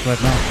fucked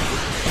right now.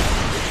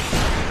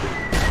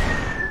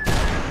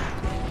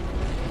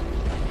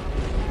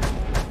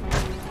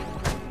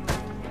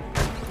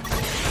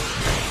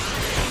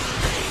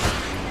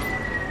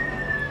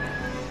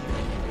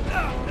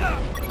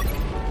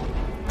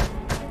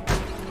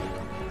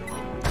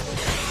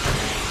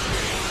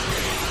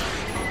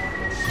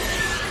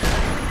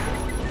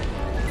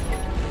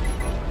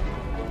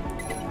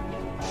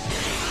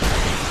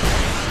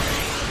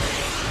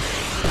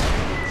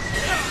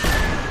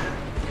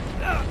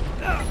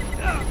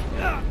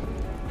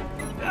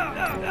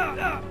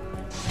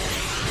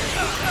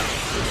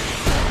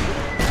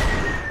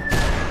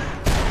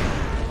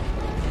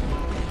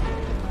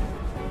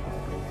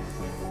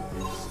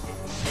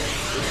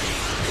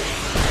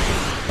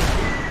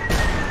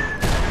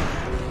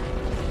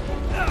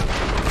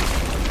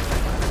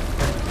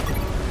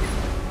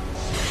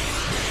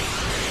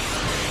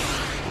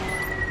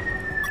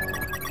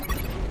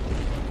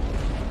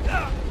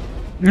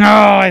 No,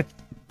 I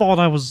thought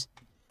I was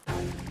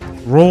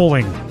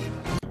rolling.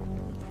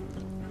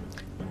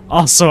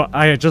 Also,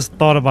 I just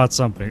thought about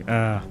something.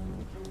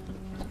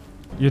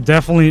 You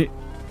definitely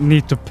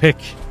need to pick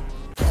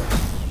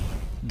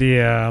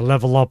the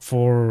level up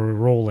for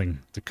rolling,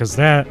 because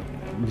that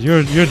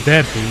you're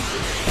dead, dude.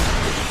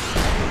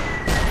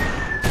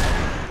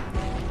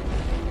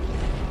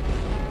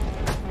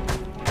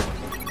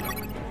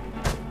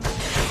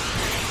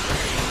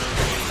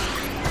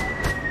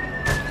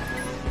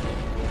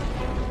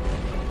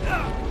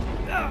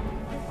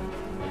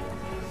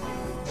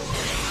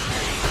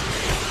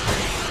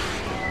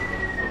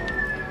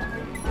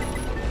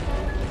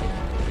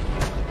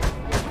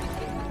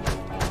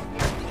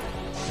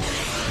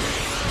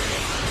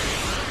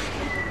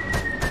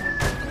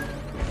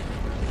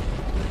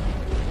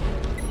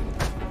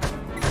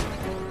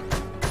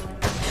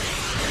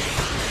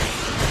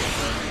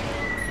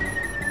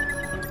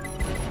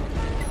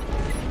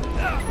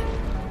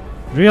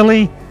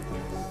 Really?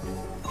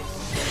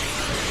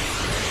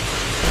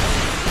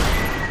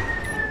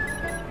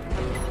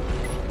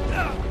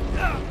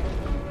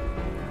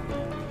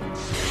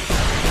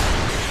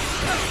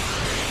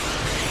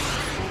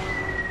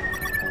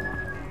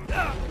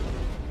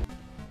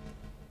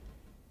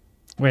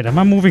 Wait, am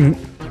I moving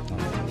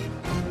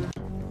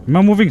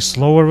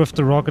slower with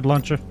the rocket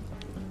launcher?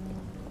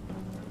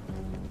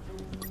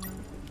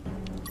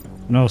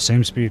 No,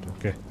 same speed.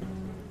 Okay.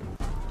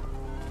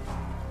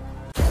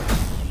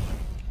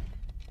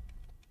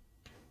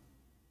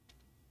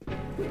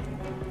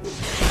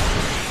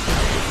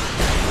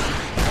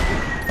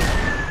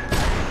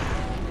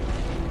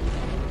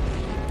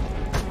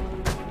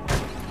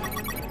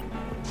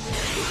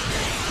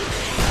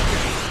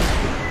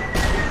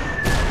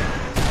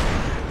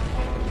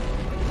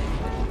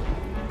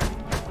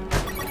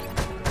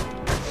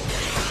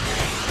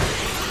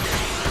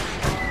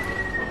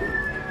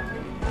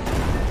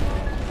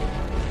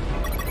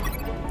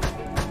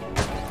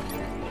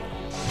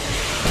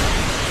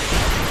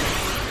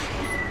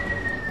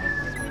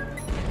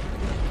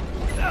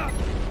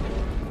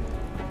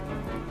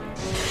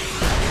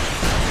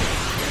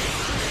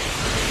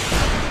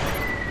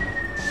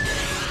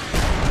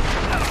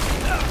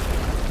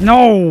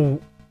 No!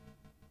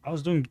 I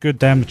was doing good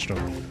damage though.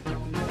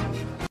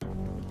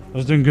 I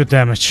was doing good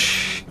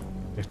damage.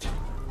 Good.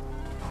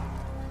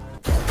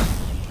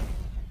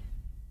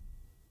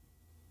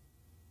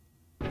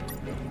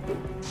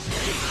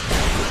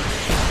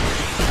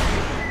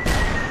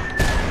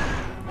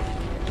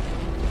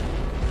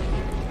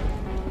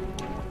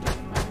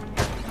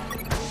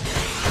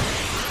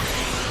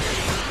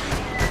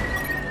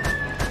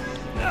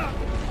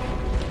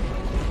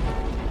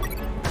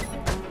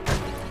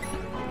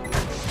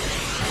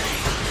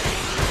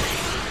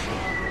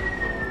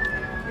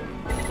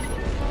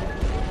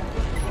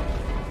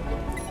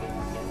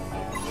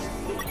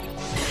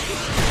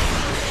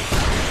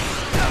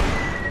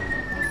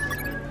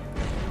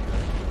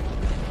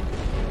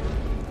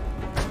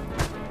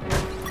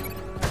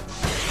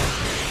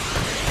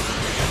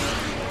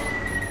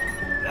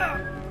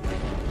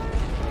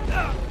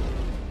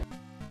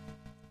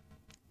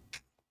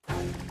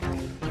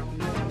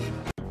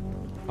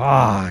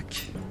 Fuck.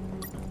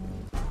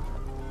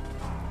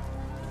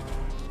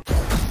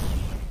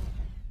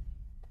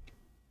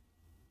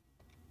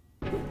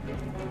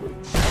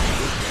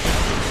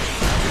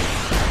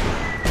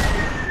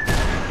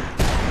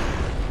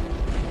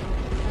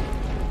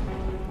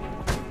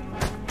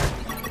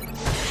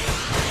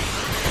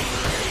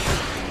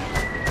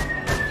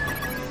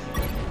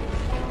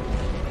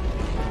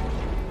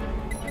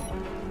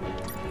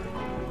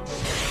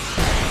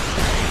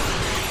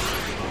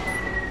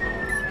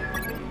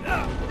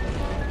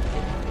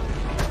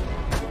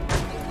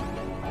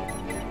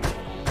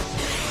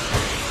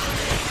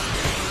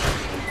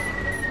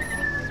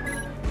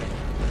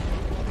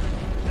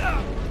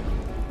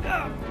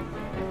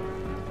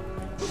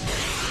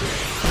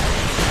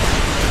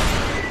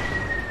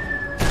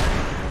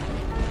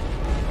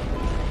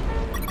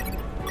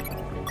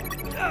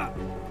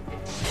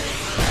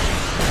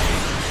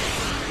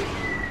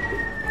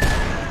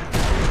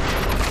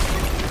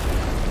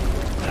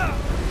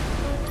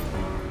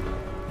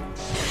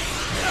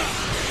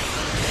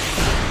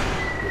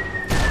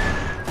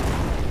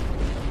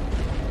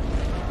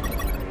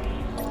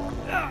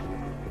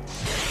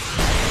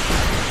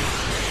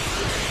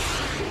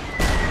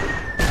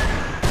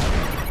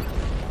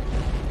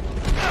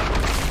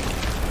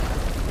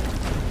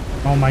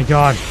 Oh my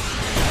god.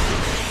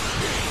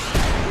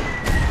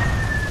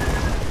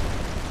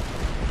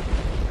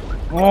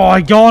 Oh,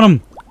 I got him!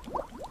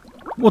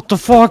 What the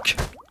fuck?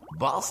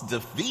 Boss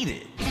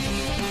defeated.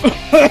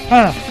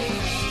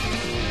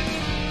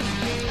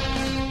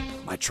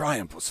 My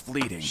triumph was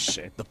fleeting.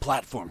 Shit. The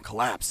platform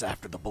collapsed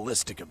after the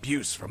ballistic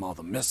abuse from all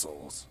the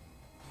missiles.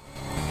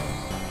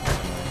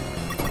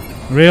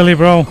 Really,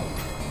 bro?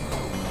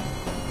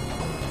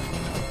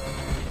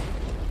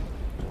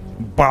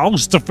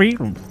 Boss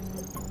defeated.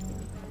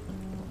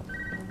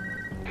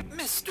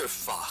 Mr.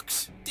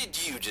 Fox,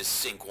 did you just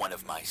sink one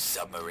of my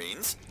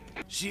submarines?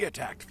 She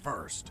attacked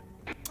first.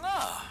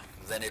 Ah,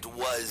 then it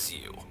was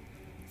you.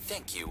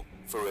 Thank you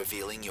for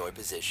revealing your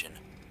position.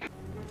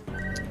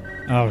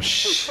 Oh, Hey,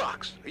 shh.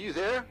 Fox, are you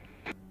there?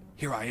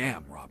 Here I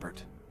am,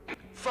 Robert.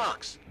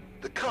 Fox,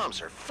 the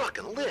comms are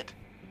fucking lit.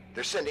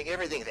 They're sending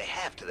everything they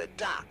have to the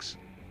docks.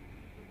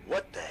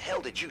 What the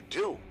hell did you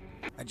do?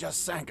 I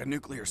just sank a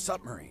nuclear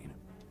submarine.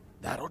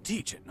 That'll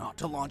teach it not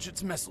to launch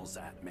its missiles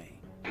at me.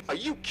 Are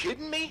you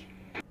kidding me?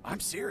 I'm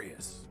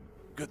serious.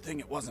 Good thing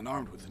it wasn't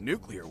armed with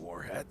nuclear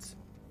warheads.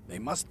 They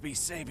must be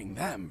saving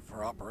them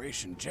for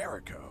Operation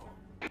Jericho.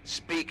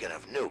 Speaking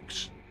of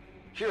nukes,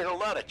 hearing a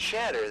lot of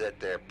chatter that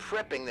they're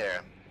prepping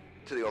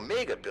to the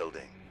Omega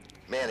building.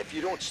 Man, if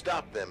you don't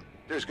stop them,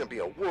 there's gonna be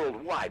a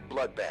worldwide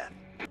bloodbath.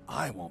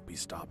 I won't be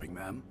stopping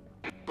them.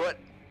 But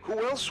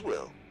who else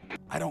will?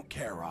 I don't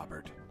care,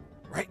 Robert.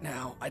 Right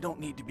now, I don't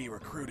need to be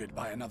recruited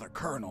by another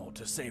colonel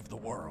to save the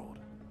world.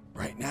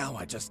 Right now,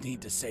 I just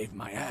need to save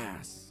my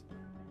ass.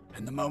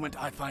 And the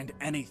moment I find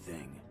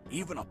anything,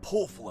 even a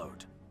pull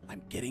float,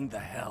 I'm getting the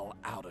hell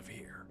out of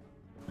here.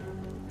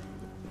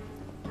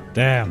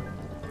 Damn.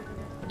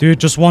 Dude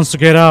just wants to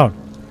get out.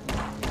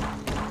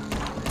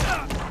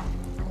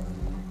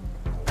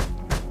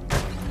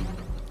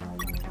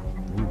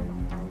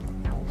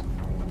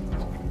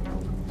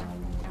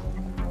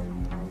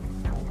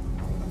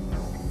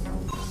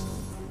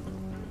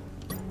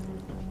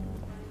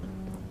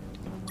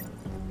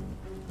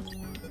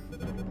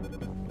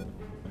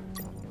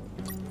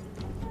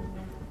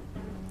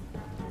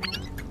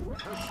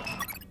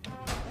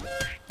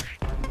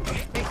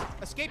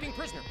 Escaping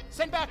prisoner.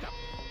 Send backup.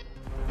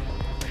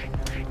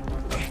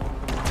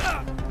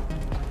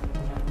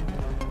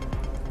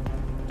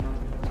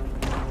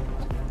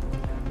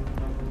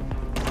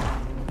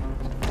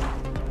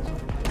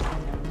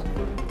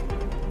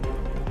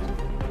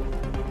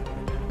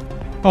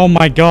 Oh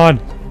my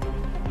god.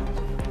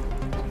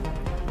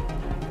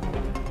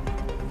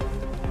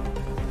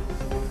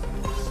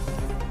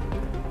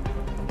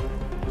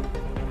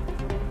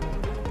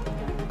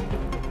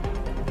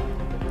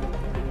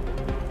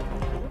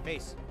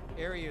 Base,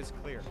 area is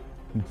clear.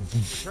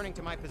 Returning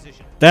to my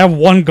position. That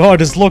one guard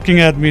is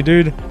looking at me,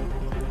 dude.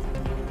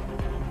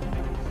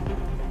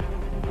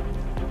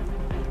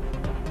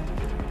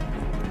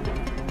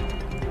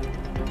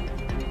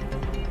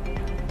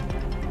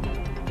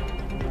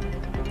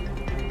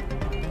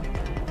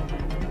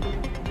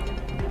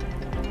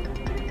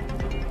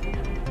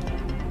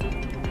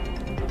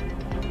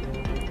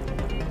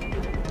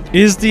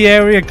 Is the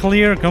area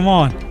clear? Come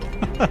on.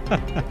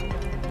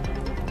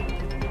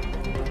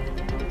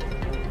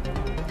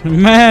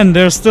 Man,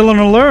 they're still on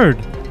alert.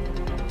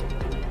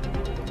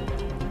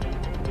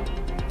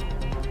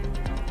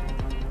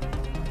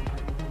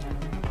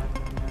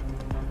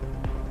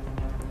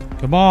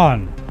 Come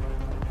on.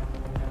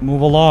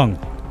 Move along.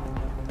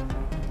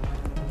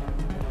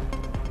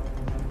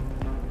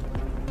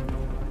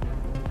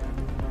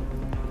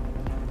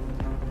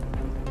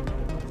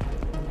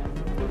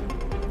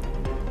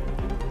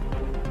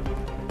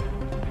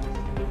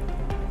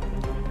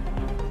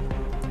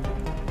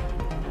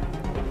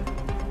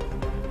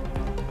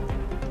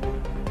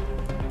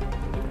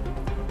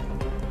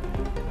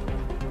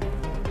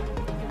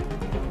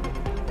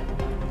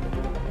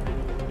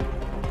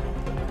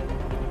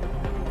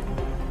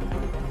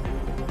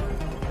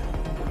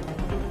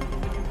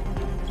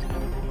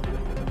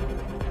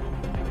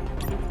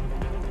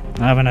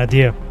 I have an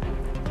idea.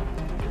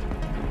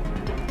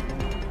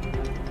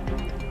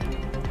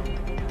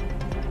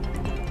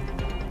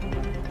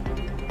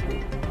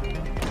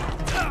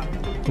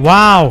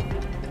 Wow!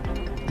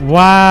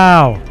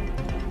 Wow!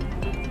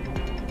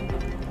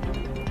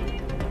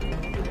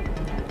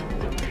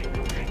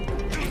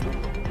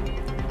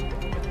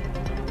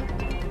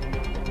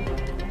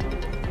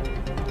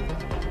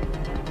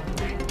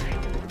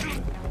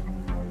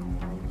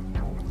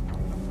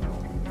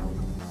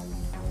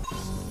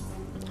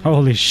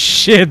 Holy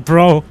shit,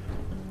 bro.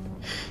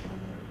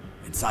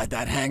 Inside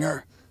that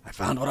hangar, I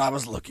found what I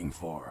was looking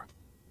for.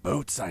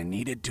 Boats I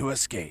needed to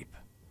escape.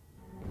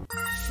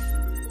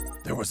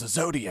 There was a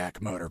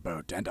Zodiac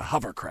motorboat and a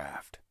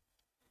hovercraft.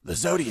 The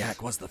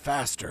Zodiac was the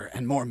faster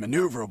and more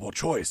maneuverable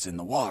choice in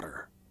the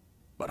water.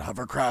 But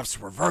hovercrafts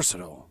were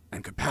versatile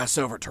and could pass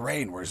over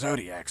terrain where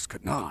Zodiacs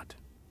could not.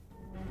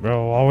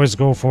 Bro, always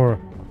go for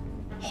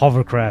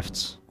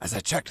hovercrafts. As I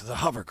checked the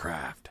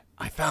hovercraft,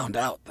 I found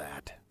out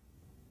that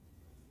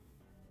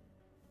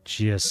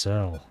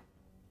GSL.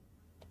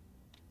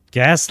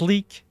 Gas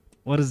leak?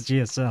 What is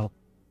GSL?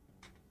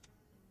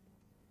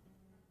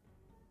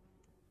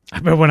 I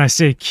bet when I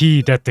say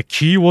key, that the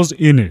key was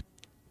in it.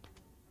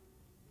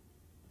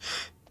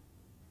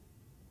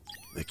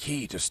 the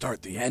key to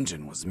start the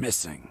engine was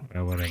missing.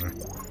 Yeah, whatever.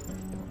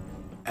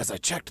 As I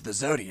checked the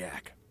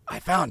Zodiac, I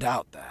found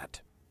out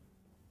that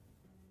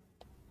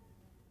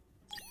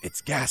its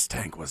gas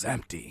tank was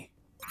empty.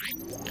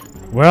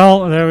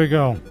 Well, there we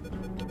go.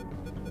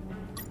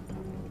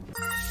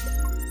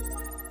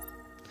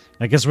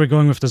 I guess we're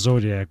going with the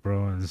Zodiac,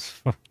 bro.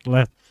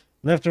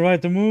 Left to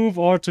right to move,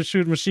 or to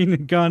shoot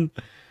machine gun.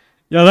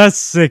 Yeah, that's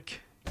sick.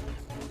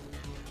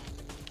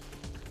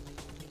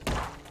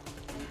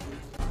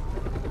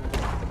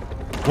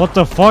 What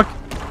the fuck?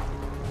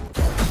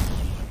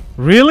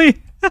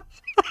 Really?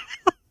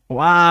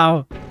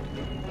 Wow.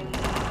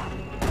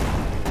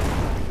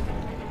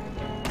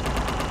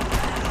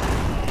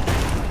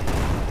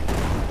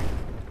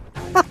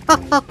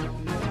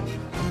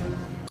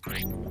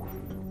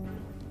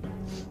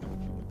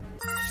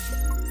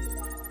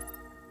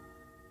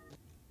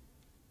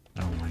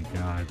 Oh my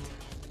god.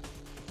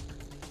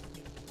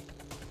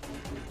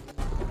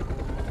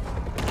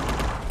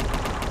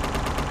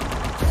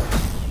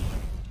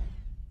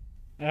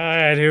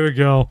 Alright, here we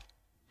go.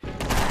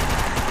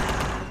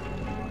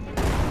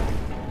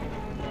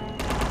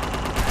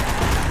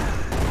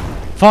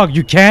 Fuck,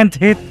 you can't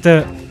hit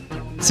the...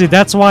 See,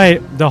 that's why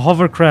the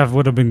hovercraft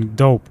would have been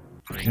dope.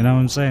 You know what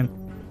I'm saying?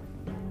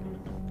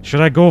 Should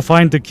I go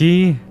find the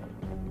key?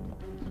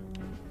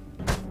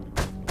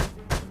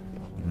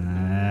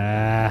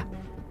 Nah.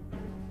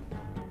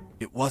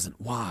 It wasn't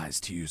wise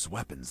to use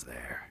weapons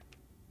there.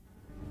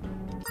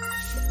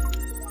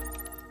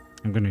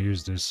 I'm gonna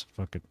use this.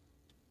 Fuck it.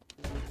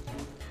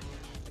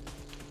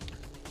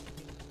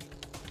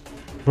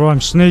 Bro,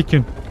 I'm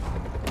snaking.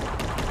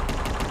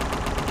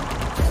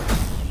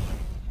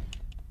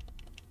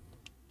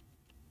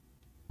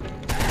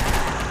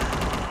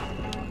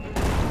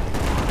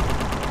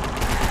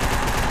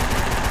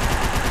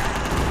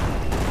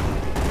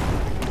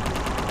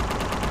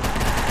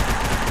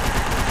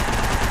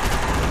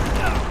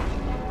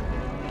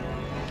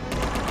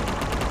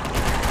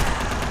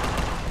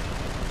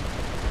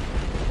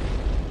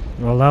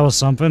 Well, that was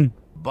something.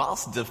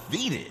 Boss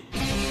defeated.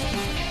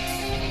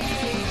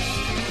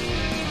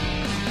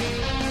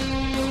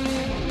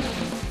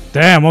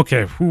 Damn,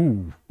 okay.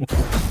 Whew.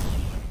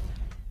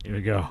 Here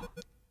we go.